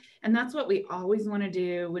level. And that's what we always want to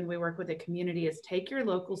do when we work with a community, is take your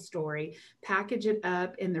local story, package it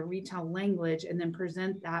up in the retail language, and then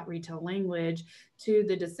present that retail language to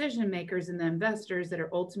the decision makers and the investors that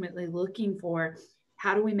are ultimately looking for,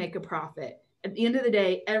 how do we make a profit? At the end of the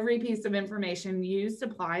day, every piece of information you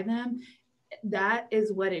supply them, that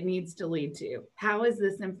is what it needs to lead to. How is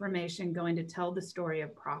this information going to tell the story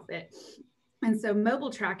of profit? And so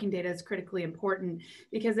mobile tracking data is critically important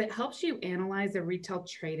because it helps you analyze a retail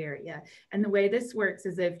trade area. And the way this works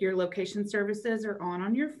is if your location services are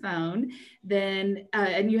on your phone, then,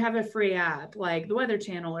 and you have a free app like the Weather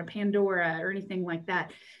Channel or Pandora or anything like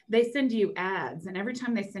that, they send you ads. And every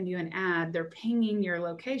time they send you an ad, they're pinging your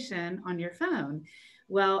location on your phone.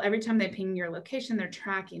 Well, every time they ping your location, they're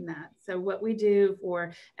tracking that. So what we do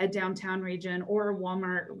for a downtown region or a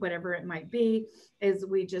Walmart, whatever it might be, is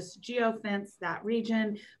we just geofence that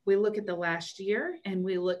region. We look at the last year and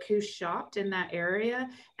we look who shopped in that area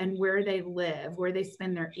and where they live, where they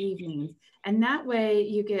spend their evenings. And that way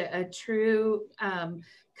you get a true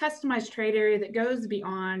customized trade area that goes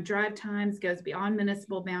beyond drive times, goes beyond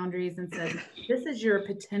municipal boundaries, and says, this is your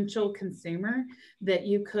potential consumer that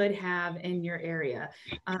you could have in your area.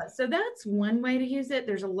 So that's one way to use it.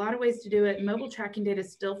 There's a lot of ways to do it. Mobile tracking data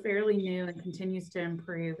is still fairly new and continues to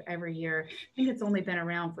improve every year. I think it's only been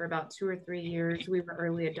around for about 2 or 3 years. We were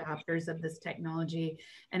early adopters of this technology,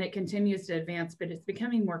 and it continues to advance, but it's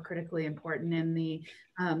becoming more critically important in the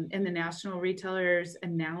national retailers'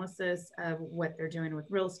 analysis of what they're doing with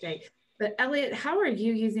real estate. But Elliott, how are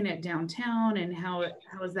you using it downtown, and how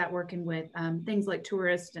is that working with things like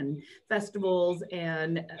tourists and festivals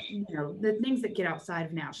and the things that get outside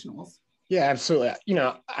of nationals? Yeah, absolutely.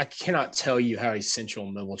 I cannot tell you how essential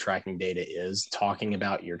mobile tracking data is talking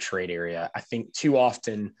about your trade area. I think too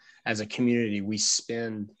often as a community, we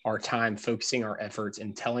spend our time focusing our efforts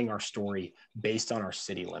and telling our story based on our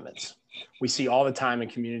city limits. We see all the time in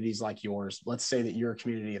communities like yours. Let's say that you're a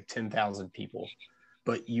community of 10,000 people,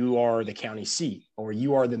 but you are the county seat, or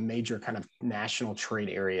you are the major kind of national trade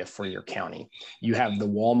area for your county. You have the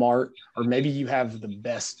Walmart, or maybe you have the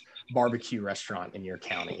best barbecue restaurant in your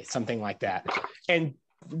county, something like that. And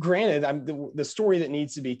granted, the story that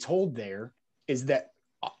needs to be told there is that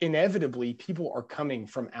inevitably people are coming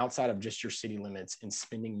from outside of just your city limits and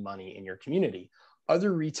spending money in your community.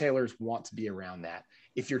 Other retailers want to be around that.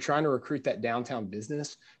 If you're trying to recruit that downtown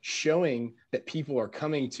business, showing that people are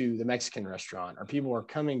coming to the Mexican restaurant or people are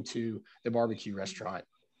coming to the barbecue restaurant,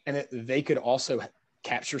 and that they could also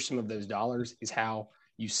capture some of those dollars, is how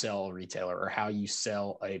you sell a retailer, or how you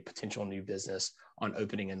sell a potential new business on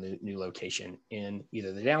opening a new location in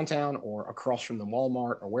either the downtown or across from the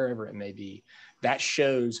Walmart or wherever it may be. That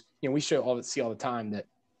shows, we see all the time that,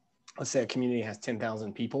 let's say a community has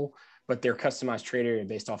 10,000 people, but their customized trade area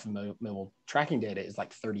based off of mobile tracking data is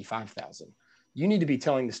like 35,000. You need to be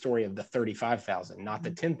telling the story of the 35,000, not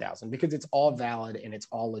the 10,000, because it's all valid and it's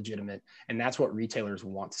all legitimate. And that's what retailers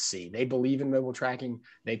want to see. They believe in mobile tracking.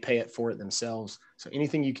 They pay it for it themselves. So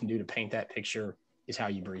anything you can do to paint that picture is how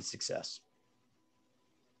you breed success.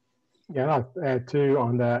 Yeah, I'll add too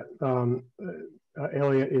on that,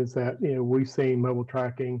 Elliott, is that, we've seen mobile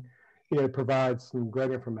tracking, provides some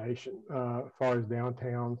great information as far as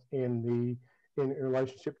downtowns in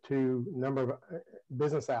relationship to number of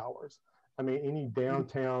business hours. I mean, any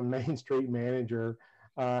downtown Main Street manager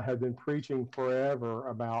has been preaching forever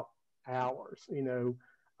about hours. We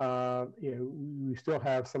still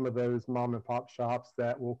have some of those mom and pop shops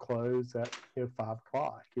that will close at 5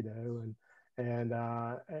 o'clock. And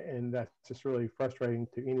that's just really frustrating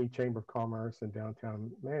to any chamber of commerce and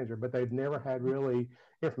downtown manager. But they've never had really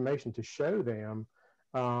information to show them,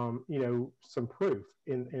 some proof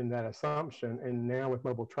in that assumption. And now with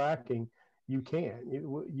mobile tracking, you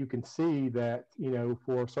can see that,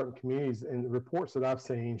 for certain communities, and the reports that I've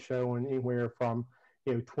seen showing anywhere from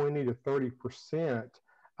 20 to 30%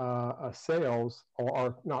 of sales,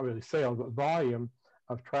 or not really sales, but volume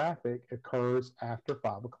of traffic occurs after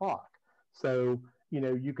 5 o'clock. So,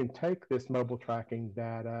 you can take this mobile tracking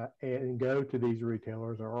data and go to these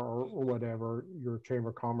retailers or whatever, your chamber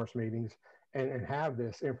of commerce meetings, and have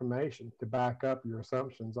this information to back up your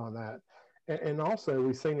assumptions on that. And also,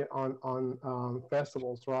 we've seen it on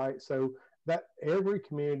festivals, right? So that every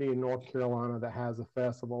community in North Carolina that has a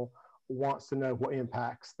festival wants to know what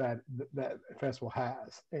impacts that festival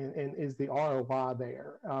has, and is the ROI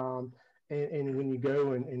there. And when you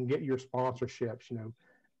go and get your sponsorships,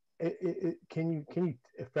 can you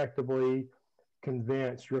effectively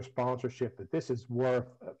convince your sponsorship that this is worth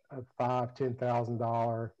a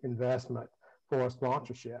 $5,000-$10,000 investment for a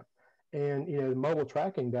sponsorship? And the mobile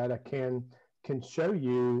tracking data can show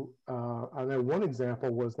you. I know one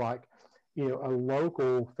example was like, a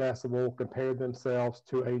local festival compared themselves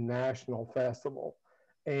to a national festival,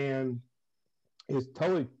 and it's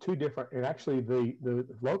totally two different. And actually, the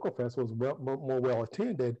local festival was more well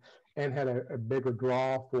attended and had a bigger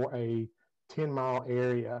draw for a 10-mile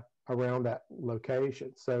area around that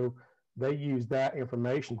location. So they used that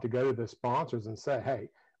information to go to the sponsors and say, hey,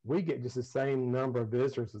 we get just the same number of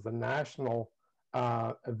visitors as a national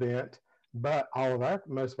event, but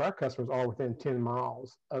most of our customers are within 10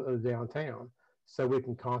 miles of the downtown. So we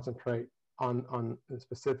can concentrate on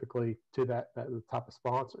specifically to that type of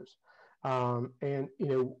sponsors. But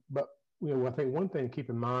I think one thing to keep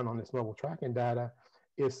in mind on this mobile tracking data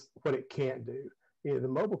is what it can't do. The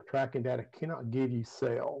mobile tracking data cannot give you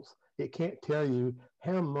sales. It can't tell you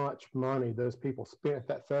how much money those people spent at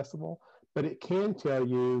that festival, but it can tell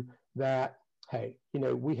you that, hey,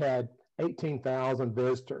 we had 18,000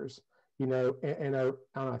 visitors, and on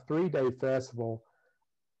a 3-day festival,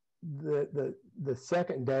 the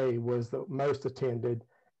second day was the most attended,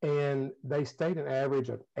 and they stayed an average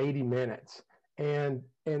of 80 minutes. And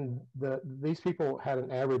these people had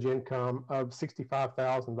an average income of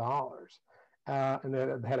 $65,000, and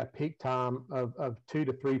they had a peak time of 2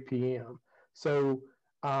 to 3 p.m. So,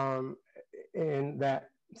 and that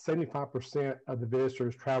 75% of the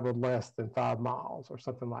visitors traveled less than 5 miles or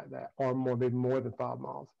something like that, or maybe more than 5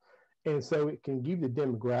 miles. And so it can give you the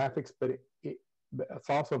demographics, but it's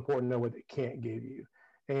also important to know what it can't give you.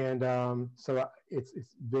 And so it's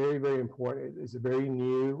very, very important. It's very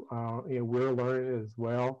new. We're learning it as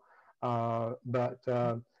well. But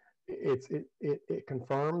it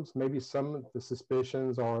confirms maybe some of the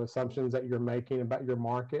suspicions or assumptions that you're making about your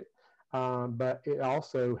market. But it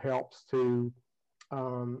also helps to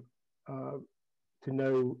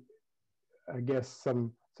know, I guess,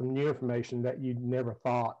 some new information that you never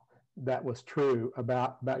thought that was true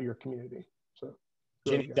about your community. So,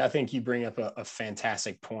 Jenny, I think you bring up a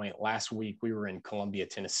fantastic point. Last week we were in Columbia,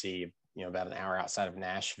 Tennessee, about an hour outside of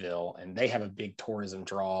Nashville, and they have a big tourism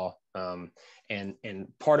draw. And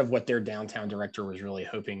part of what their downtown director was really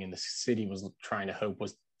hoping, and the city was trying to hope,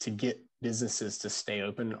 was to get businesses to stay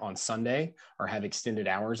open on Sunday or have extended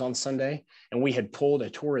hours on Sunday. And we had pulled a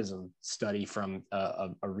tourism study from a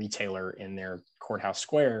retailer in their courthouse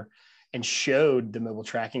square and showed the mobile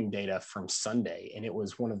tracking data from Sunday. And it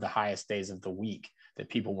was one of the highest days of the week that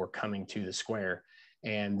people were coming to the square.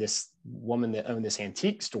 And this woman that owned this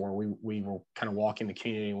antique store, we were kind of walking the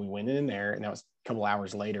community, and we went in there, and that was a couple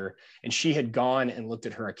hours later. And she had gone and looked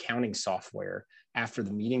at her accounting software after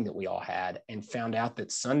the meeting that we all had and found out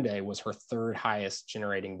that Sunday was her third highest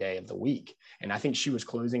generating day of the week. And I think she was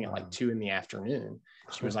closing at like 2 p.m.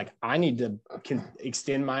 She was like, I need to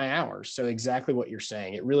extend my hours. So exactly what you're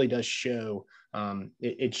saying. It really does show,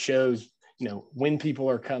 it shows, when people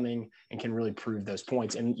are coming, and can really prove those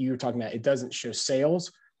points. And you were talking about, it doesn't show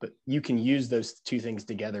sales, but you can use those two things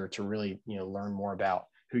together to really, learn more about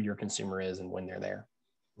who your consumer is and when they're there.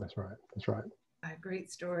 That's right. That's right. A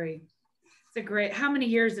great story. It's a great, how many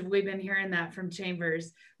years have we been hearing that from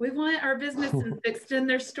Chambers? We want our businesses to extend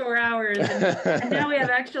their store hours, and now we have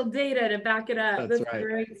actual data to back it up. That's right. A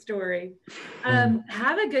great story.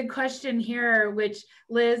 Have a good question here, which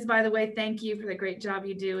Liz, by the way, thank you for the great job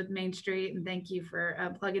you do with Main Street, and thank you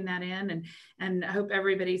for plugging that in, and I hope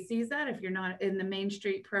everybody sees that. If you're not in the Main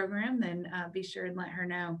Street program, then be sure and let her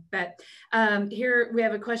know. But here we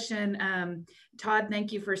have a question. Todd,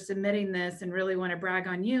 thank you for submitting this, and really want to brag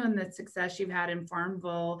on you and the success you've had in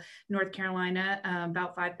Farmville, North Carolina.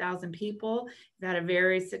 About 5,000 people. You've had a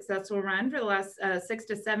very successful run for the last 6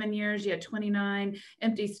 to 7 years. You had 29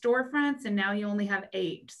 empty storefronts, and now you only have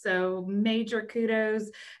 8. So major kudos.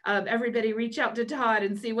 Everybody reach out to Todd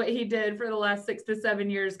and see what he did for the last 6 to 7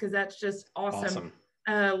 years, because that's just awesome.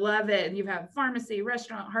 Love it. And you have pharmacy,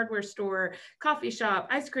 restaurant, hardware store, coffee shop,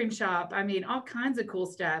 ice cream shop. I mean, all kinds of cool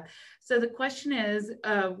stuff. So the question is,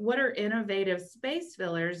 what are innovative space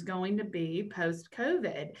fillers going to be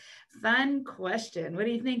post-COVID? Fun question. What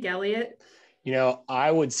do you think, Elliott?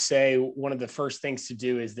 I would say one of the first things to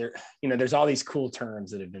do is there's all these cool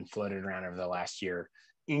terms that have been floated around over the last year: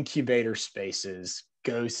 incubator spaces,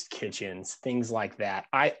 ghost kitchens, things like that.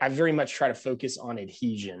 I very much try to focus on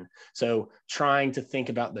adhesion. So trying to think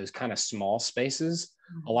about those kind of small spaces.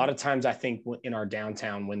 A lot of times I think in our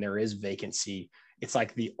downtown, when there is vacancy, it's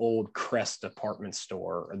like the old Crest department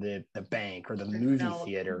store or the bank or the movie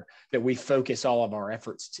theater that we focus all of our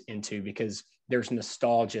efforts into, because there's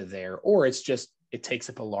nostalgia there, or it takes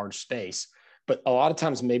up a large space. But a lot of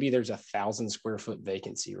times maybe there's 1,000 square foot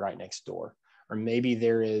vacancy right next door, or maybe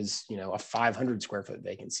there is, a 500 square foot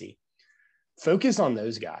vacancy. Focus on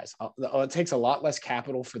those guys. It takes a lot less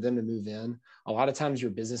capital for them to move in. A lot of times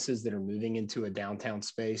your businesses that are moving into a downtown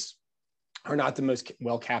space are not the most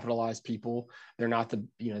well-capitalized people. They're not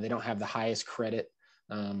they don't have the highest credit,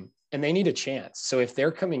 and they need a chance. So if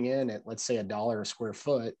they're coming in at, let's say, $1 a square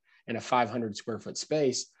foot in a 500 square foot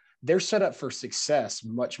space, they're set up for success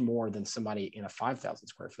much more than somebody in a 5,000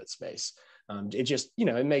 square foot space. It just,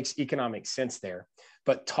 it makes economic sense there.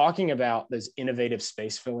 But talking about those innovative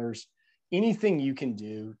space fillers, anything you can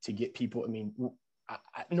do to get people,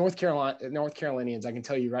 North Carolinians, I can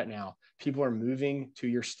tell you right now, people are moving to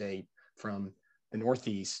your state from the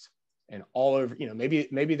Northeast and all over,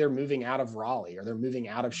 maybe they're moving out of Raleigh, or they're moving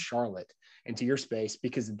out of Charlotte into your space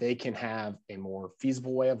because they can have a more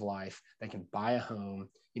feasible way of life. They can buy a home.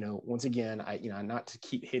 Once again, not to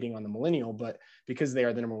keep hitting on the millennial, but because they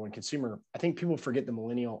are the number one consumer, I think people forget the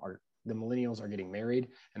millennials are getting married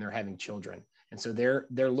and they're having children. And so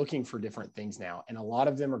they're looking for different things now. And a lot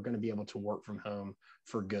of them are going to be able to work from home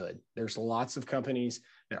for good. There's lots of companies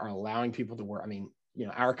that are allowing people to work.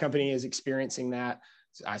 Our company is experiencing that.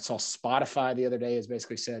 I saw Spotify the other day has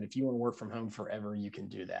basically said, if you want to work from home forever, you can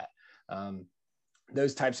do that.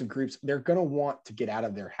 Those types of groups, they're going to want to get out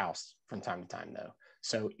of their house from time to time, though.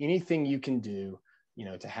 So anything you can do,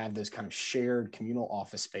 to have those kind of shared communal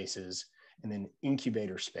office spaces, and then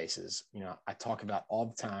incubator spaces. I talk about all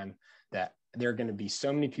the time that there are going to be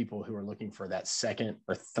so many people who are looking for that second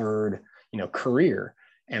or third, career.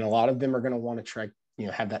 And a lot of them are going to want to try,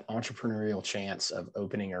 have that entrepreneurial chance of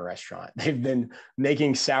opening a restaurant. They've been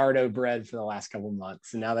making sourdough bread for the last couple of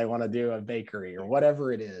months, and now they want to do a bakery or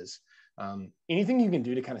whatever it is. Anything you can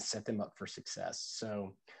do to kind of set them up for success.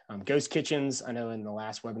 So ghost kitchens, I know in the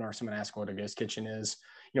last webinar, someone asked what a ghost kitchen is.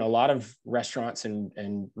 A lot of restaurants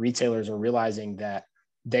and retailers are realizing that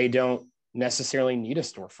they don't necessarily need a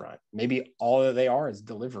storefront. Maybe all that they are is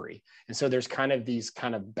delivery. And so there's kind of these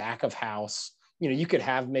kind of back of house, you could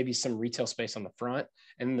have maybe some retail space on the front,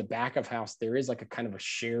 and in the back of house, there is like a kind of a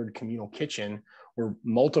shared communal kitchen where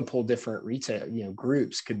multiple different retail,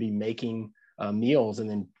 groups could be making meals and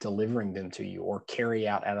then delivering them to you, or carry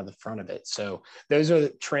out of the front of it. So those are the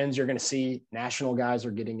trends you're going to see. National guys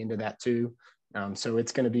are getting into that too. So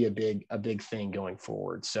it's going to be a big thing going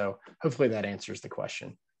forward. So hopefully that answers the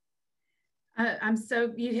question.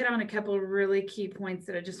 You hit on a couple of really key points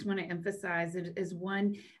that I just want to emphasize. It is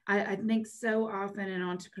one, I think so often an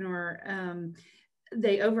entrepreneur,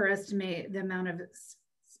 they overestimate the amount of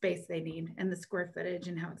space they need and the square footage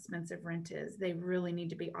and how expensive rent is. They really need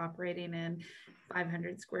to be operating in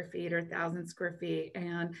 500 square feet or 1,000 square feet.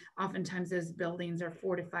 And oftentimes those buildings are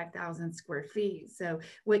 4,000 to 5,000 square feet. So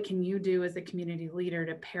what can you do as a community leader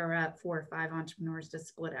to pair up 4 or 5 entrepreneurs to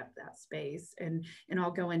split up that space and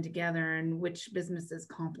all go in together, and which businesses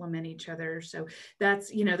complement each other? So that's,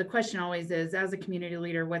 the question always is, as a community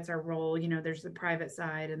leader, what's our role? There's the private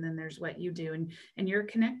side, and then there's what you do. And you're a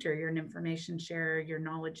connector, you're an information sharer, your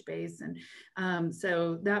knowledge base. And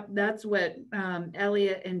so that's what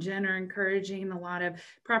Elliott and Jen are encouraging a lot of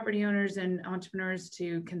property owners and entrepreneurs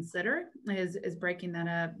to consider, is breaking that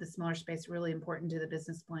up. The smaller space really important to the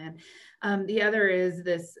business plan. The other is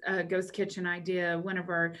this ghost kitchen idea. One of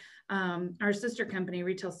our sister company,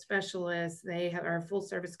 Retail Specialists, they are a full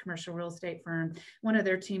service commercial real estate firm. One of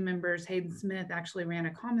their team members, Hayden Smith, actually ran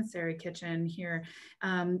a commissary kitchen here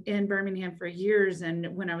in Birmingham for years.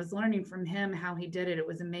 And when I was learning from him how he did it, it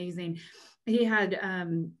was amazing. He had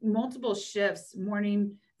multiple shifts,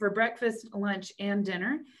 morning for breakfast, lunch, and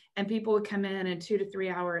dinner. And people would come in 2 to 3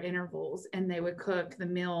 hour intervals, and they would cook the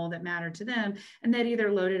meal that mattered to them. And they'd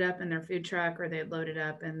either load it up in their food truck, or they'd load it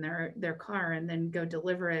up in their car and then go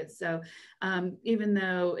deliver it. So even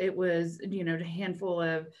though it was, a handful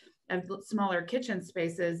of smaller kitchen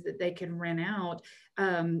spaces that they could rent out,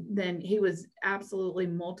 then he was absolutely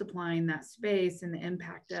multiplying that space and the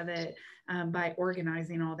impact of it by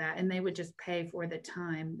organizing all that. And they would just pay for the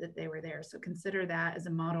time that they were there. So consider that as a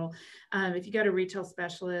model. If you go to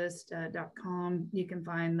retailspecialist.com, you can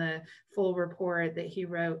find the full report that he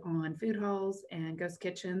wrote on food halls and ghost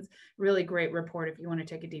kitchens. Really great report if you want to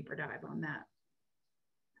take a deeper dive on that.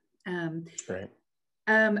 Great.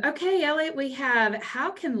 Okay, Elliott, we have, how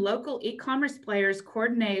can local e-commerce players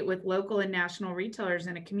coordinate with local and national retailers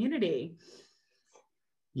in a community?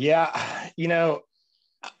 Yeah,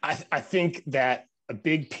 I think that a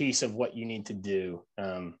big piece of what you need to do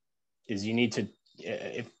is you need to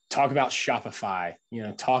talk about Shopify,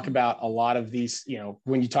 talk about a lot of these,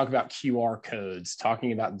 when you talk about QR codes,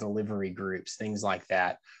 talking about delivery groups, things like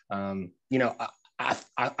that.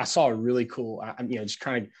 I saw a really cool, just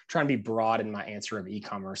kind of trying to be broad in my answer of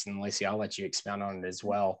e-commerce, and Lacy, I'll let you expound on it as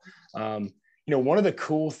well. One of the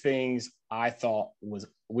cool things I thought was,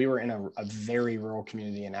 we were in a very rural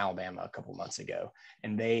community in Alabama a couple months ago,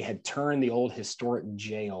 and they had turned the old historic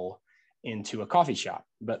jail into a coffee shop,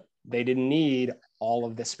 but they didn't need all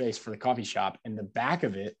of the space for the coffee shop. And the back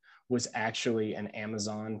of it was actually an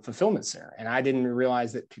Amazon fulfillment center. And I didn't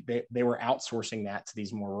realize that they were outsourcing that to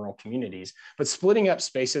these more rural communities. But splitting up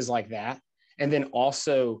spaces like that, and then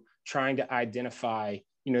also trying to identify,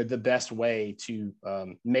 the best way to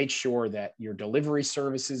make sure that your delivery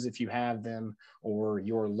services, if you have them, or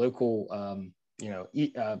your local,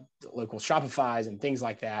 local Shopify's and things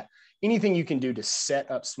like that, anything you can do to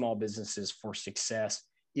set up small businesses for success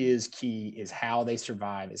is key, is how they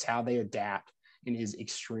survive, is how they adapt, and is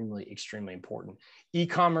extremely, extremely important.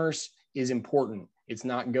 E-commerce is important. It's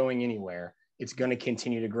not going anywhere. It's going to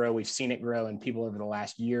continue to grow. We've seen it grow, and people over the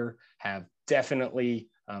last year have definitely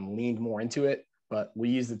leaned more into it. But we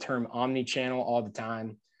use the term omni-channel all the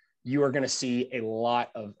time. You are going to see a lot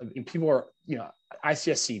of people are,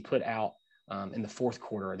 ICSC put out in the fourth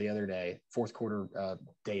quarter, the other day, fourth quarter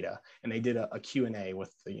data, and they did a Q&A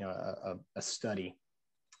with a study.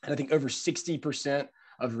 And I think over 60%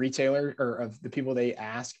 of retailers, or of the people they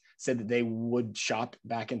asked, said that they would shop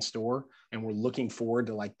back in store and were looking forward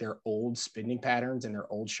to like their old spending patterns and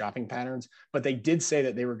their old shopping patterns. But they did say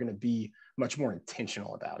that they were going to be much more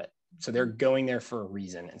intentional about it. So they're going there for a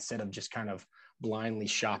reason, instead of just kind of blindly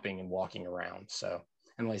shopping and walking around. So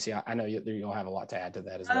And Lacy, I know you'll have a lot to add to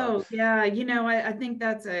that as well. Oh, yeah. I think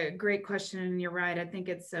that's a great question. And you're right. I think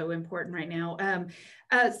it's so important right now.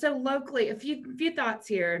 So locally, a few thoughts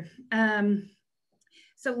here.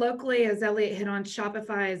 So locally, as Elliott hit on,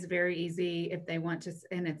 Shopify is very easy if they want to,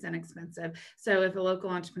 and it's inexpensive. So if a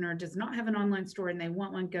local entrepreneur does not have an online store and they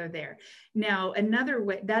want one, go there. Now, another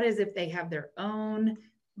way, that is if they have their own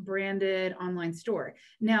branded online store.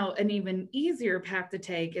 Now, an even easier path to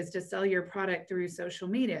take is to sell your product through social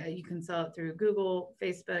media. You can sell it through Google,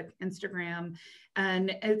 Facebook, Instagram,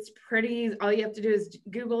 and it's pretty, all you have to do is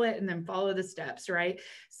Google it and then follow the steps, right?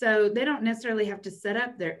 So they don't necessarily have to set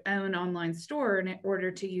up their own online store in order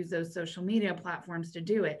to use those social media platforms to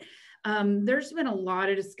do it. There's been a lot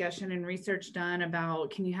of discussion and research done about,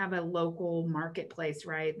 can you have a local marketplace,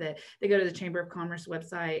 right? That they go to the Chamber of Commerce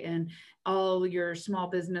website and all your small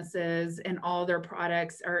businesses and all their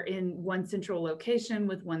products are in one central location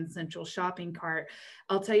with one central shopping cart.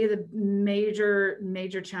 I'll tell you the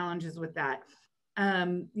major challenges with that.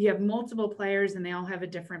 You have multiple players and they all have a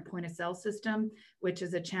different point of sale system, which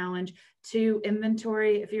is a challenge. 2,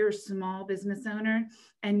 inventory. If you're a small business owner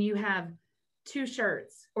and you have 2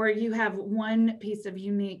 shirts, or you have 1 piece of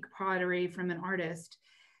unique pottery from an artist,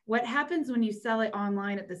 what happens when you sell it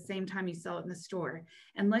online at the same time you sell it in the store?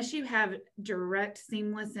 Unless you have direct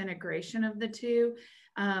seamless integration of the 2,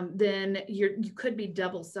 then you could be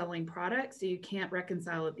double selling products. So you can't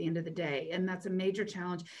reconcile at the end of the day. And that's a major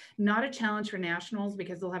challenge, not a challenge for nationals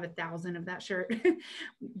because they'll have 1,000 of that shirt.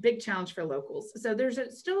 Big challenge for locals. So there's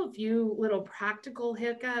still a few little practical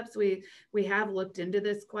hiccups. We have looked into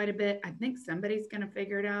this quite a bit. I think somebody's going to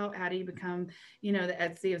figure it out. How do you become, the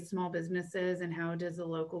Etsy of small businesses, and how does the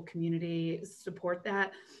local community support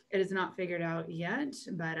that? It is not figured out yet,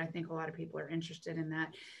 but I think a lot of people are interested in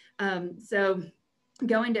that. So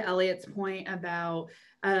going to Elliott's point about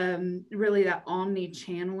really that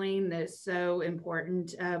omni-channeling that is so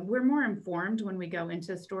important. We're more informed when we go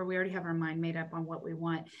into a store. We already have our mind made up on what we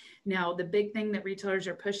want. Now, the big thing that retailers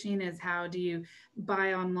are pushing is, how do you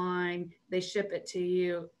buy online? They ship it to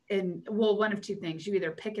you. And well, one of 2 things. You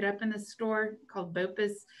either pick it up in the store, called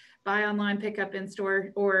BOPUS, buy online, pick up in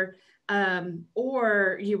store, or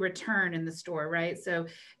you return in the store, right? So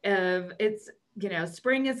it's,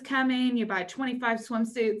 spring is coming, you buy 25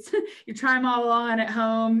 swimsuits, you try them all on at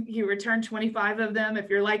home, you return 25 of them if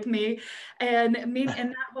you're like me. And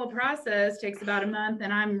that whole process takes about a month,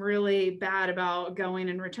 and I'm really bad about going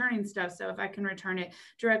and returning stuff. So if I can return it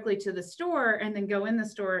directly to the store and then go in the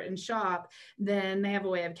store and shop, then they have a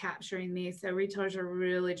way of capturing these. So retailers are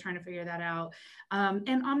really trying to figure that out.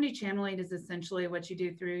 And omni-channeling is essentially what you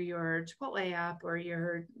do through your Chipotle app or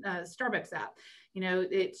your Starbucks app.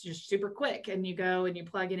 It's just super quick, and you go and you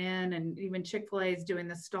plug it in, and even Chick-fil-A is doing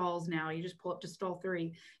the stalls now. You just pull up to stall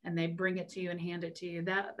 3 and they bring it to you and hand it to you.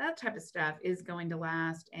 That type of stuff is going to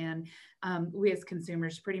last. And we as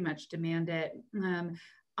consumers pretty much demand it.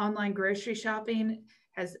 Online grocery shopping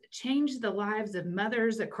has changed the lives of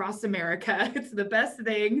mothers across America. It's the best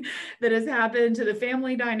thing that has happened to the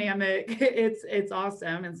family dynamic. It's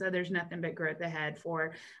awesome. And so there's nothing but growth ahead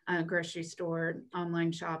for grocery store,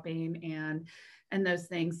 online shopping, and those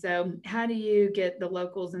things. So how do you get the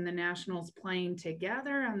locals and the nationals playing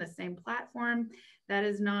together on the same platform? That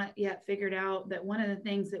is not yet figured out. But one of the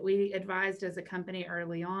things that we advised as a company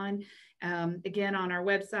early on, again, on our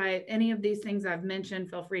website, any of these things I've mentioned,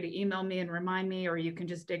 feel free to email me and remind me, or you can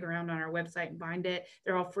just dig around on our website and find it.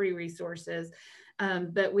 They're all free resources.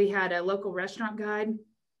 But we had a local restaurant guide,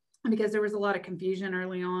 because there was a lot of confusion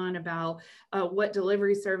early on about what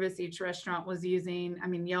delivery service each restaurant was using. I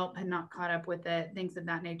mean, Yelp had not caught up with it, things of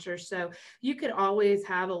that nature. So you could always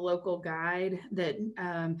have a local guide that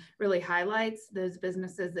really highlights those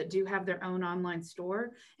businesses that do have their own online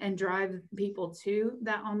store and drive people to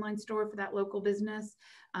that online store for that local business.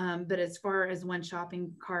 But as far as one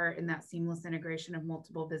shopping cart and that seamless integration of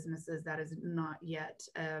multiple businesses, that is not yet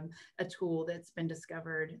a tool that's been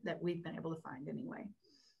discovered that we've been able to find anyway.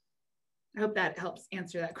 I hope that helps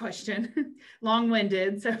answer that question.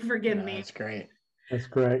 Long-winded, so forgive me. That's great. That's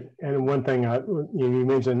great. And one thing you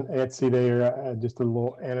mentioned Etsy there, just a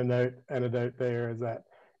little anecdote there is that,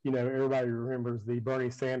 everybody remembers the Bernie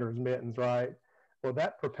Sanders mittens, right? Well,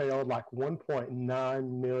 that propelled like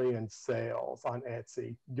 1.9 million sales on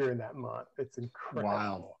Etsy during that month. It's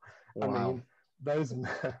incredible. Wow.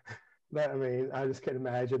 I mean, I just can't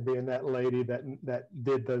imagine being that lady that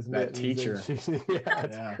did those mittens. That teacher. It's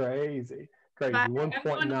crazy. Crazy. Bye.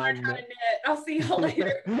 1.9 million. I'll see you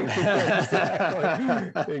later.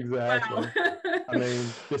 Exactly. Wow. I mean,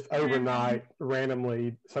 just overnight,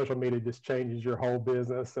 randomly, social media just changes your whole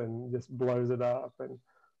business and just blows it up. And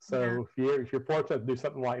So if you're fortunate to do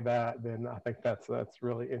something like that, then I think that's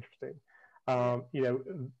really interesting.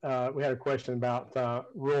 We had a question about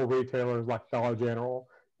rural retailers like Dollar General,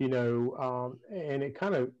 and it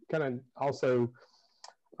kind of also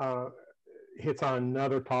hits on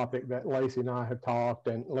another topic that Lacy and I have talked,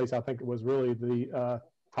 and Lacy, I think it was really the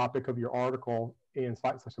topic of your article in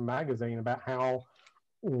Site Selection Magazine about how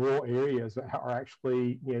rural areas are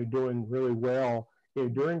actually, doing really well,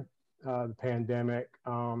 during the pandemic,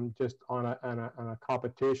 just on a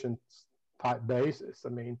competition type basis. I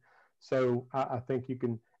mean, so I think you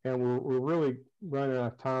can, and we're really running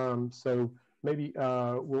out of time. So maybe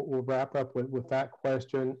we'll wrap up with that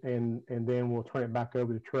question, and then we'll turn it back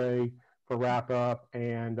over to Trey for wrap up,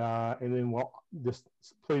 and then we'll just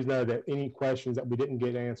please know that any questions that we didn't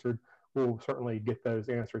get answered, we'll certainly get those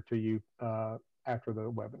answered to you after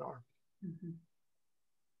the webinar. Mm-hmm.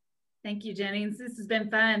 Thank you, Jennings. This has been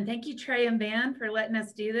fun. Thank you, Trey and Van, for letting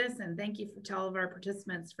us do this. And thank you to all of our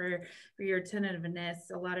participants for your attentiveness.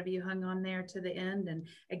 A lot of you hung on there to the end. And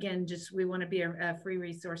again, we want to be a free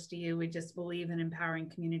resource to you. We just believe in empowering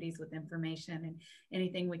communities with information, and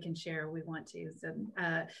anything we can share, we want to. So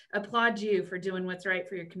applaud you for doing what's right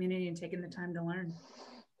for your community and taking the time to learn.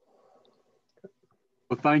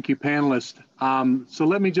 Well, thank you, panelists. So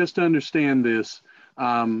let me just understand this.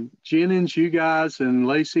 Jennings, you guys, and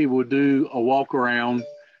Lacy will do a walk around,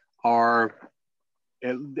 or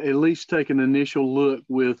at least take an initial look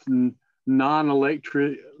with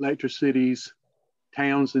non-ElectriCities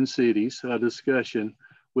towns and cities, a discussion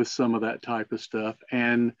with some of that type of stuff.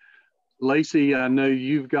 And Lacy, I know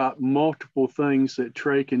you've got multiple things that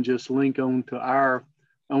Trey can just link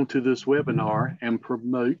onto this webinar and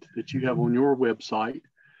promote that you have on your website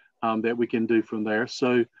that we can do from there.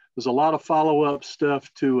 So there's a lot of follow-up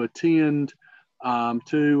stuff to attend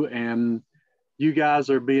to, and you guys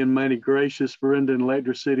are being mighty gracious, Brenda and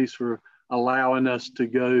ElectriCities, for allowing us to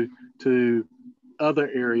go to other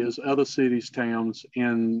areas, other cities, towns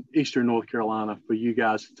in Eastern North Carolina for you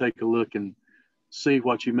guys to take a look and see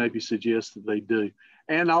what you maybe suggest that they do.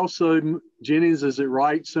 And also, Jennings, is it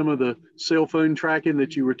right, some of the cell phone tracking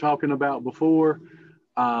that you were talking about before,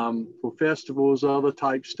 for festivals, other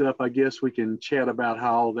type stuff, I guess we can chat about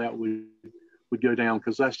how all that would go down,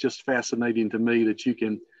 because that's just fascinating to me that you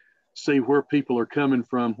can see where people are coming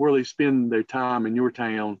from, where they spend their time in your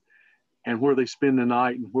town, and where they spend the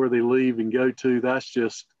night and where they leave and go to. That's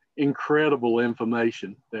just incredible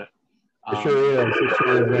information. That it sure is. It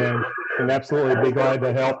sure is, man. And absolutely be glad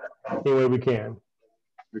to help any way we can.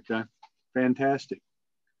 Okay, fantastic.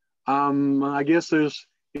 I guess there's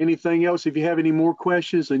anything else. If you have any more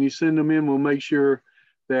questions and you send them in, we'll make sure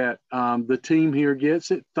that the team here gets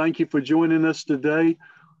it. Thank you for joining us today.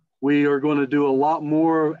 We are going to do a lot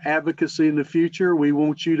more advocacy in the future. We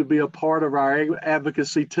want you to be a part of our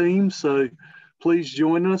advocacy team, so please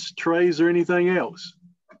join us. Trey, is there anything else?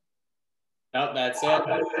 No, that's it.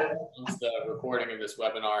 Once the recording of this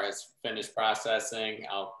webinar is finished processing,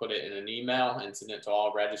 I'll put it in an email and send it to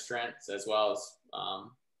all registrants, as well as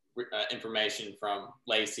information from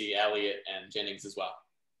Lacy, Elliott, and Jennings as well.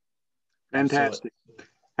 Fantastic. Absolutely.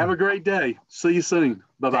 Have a great day. See you soon.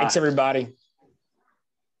 Bye-bye. Thanks, everybody.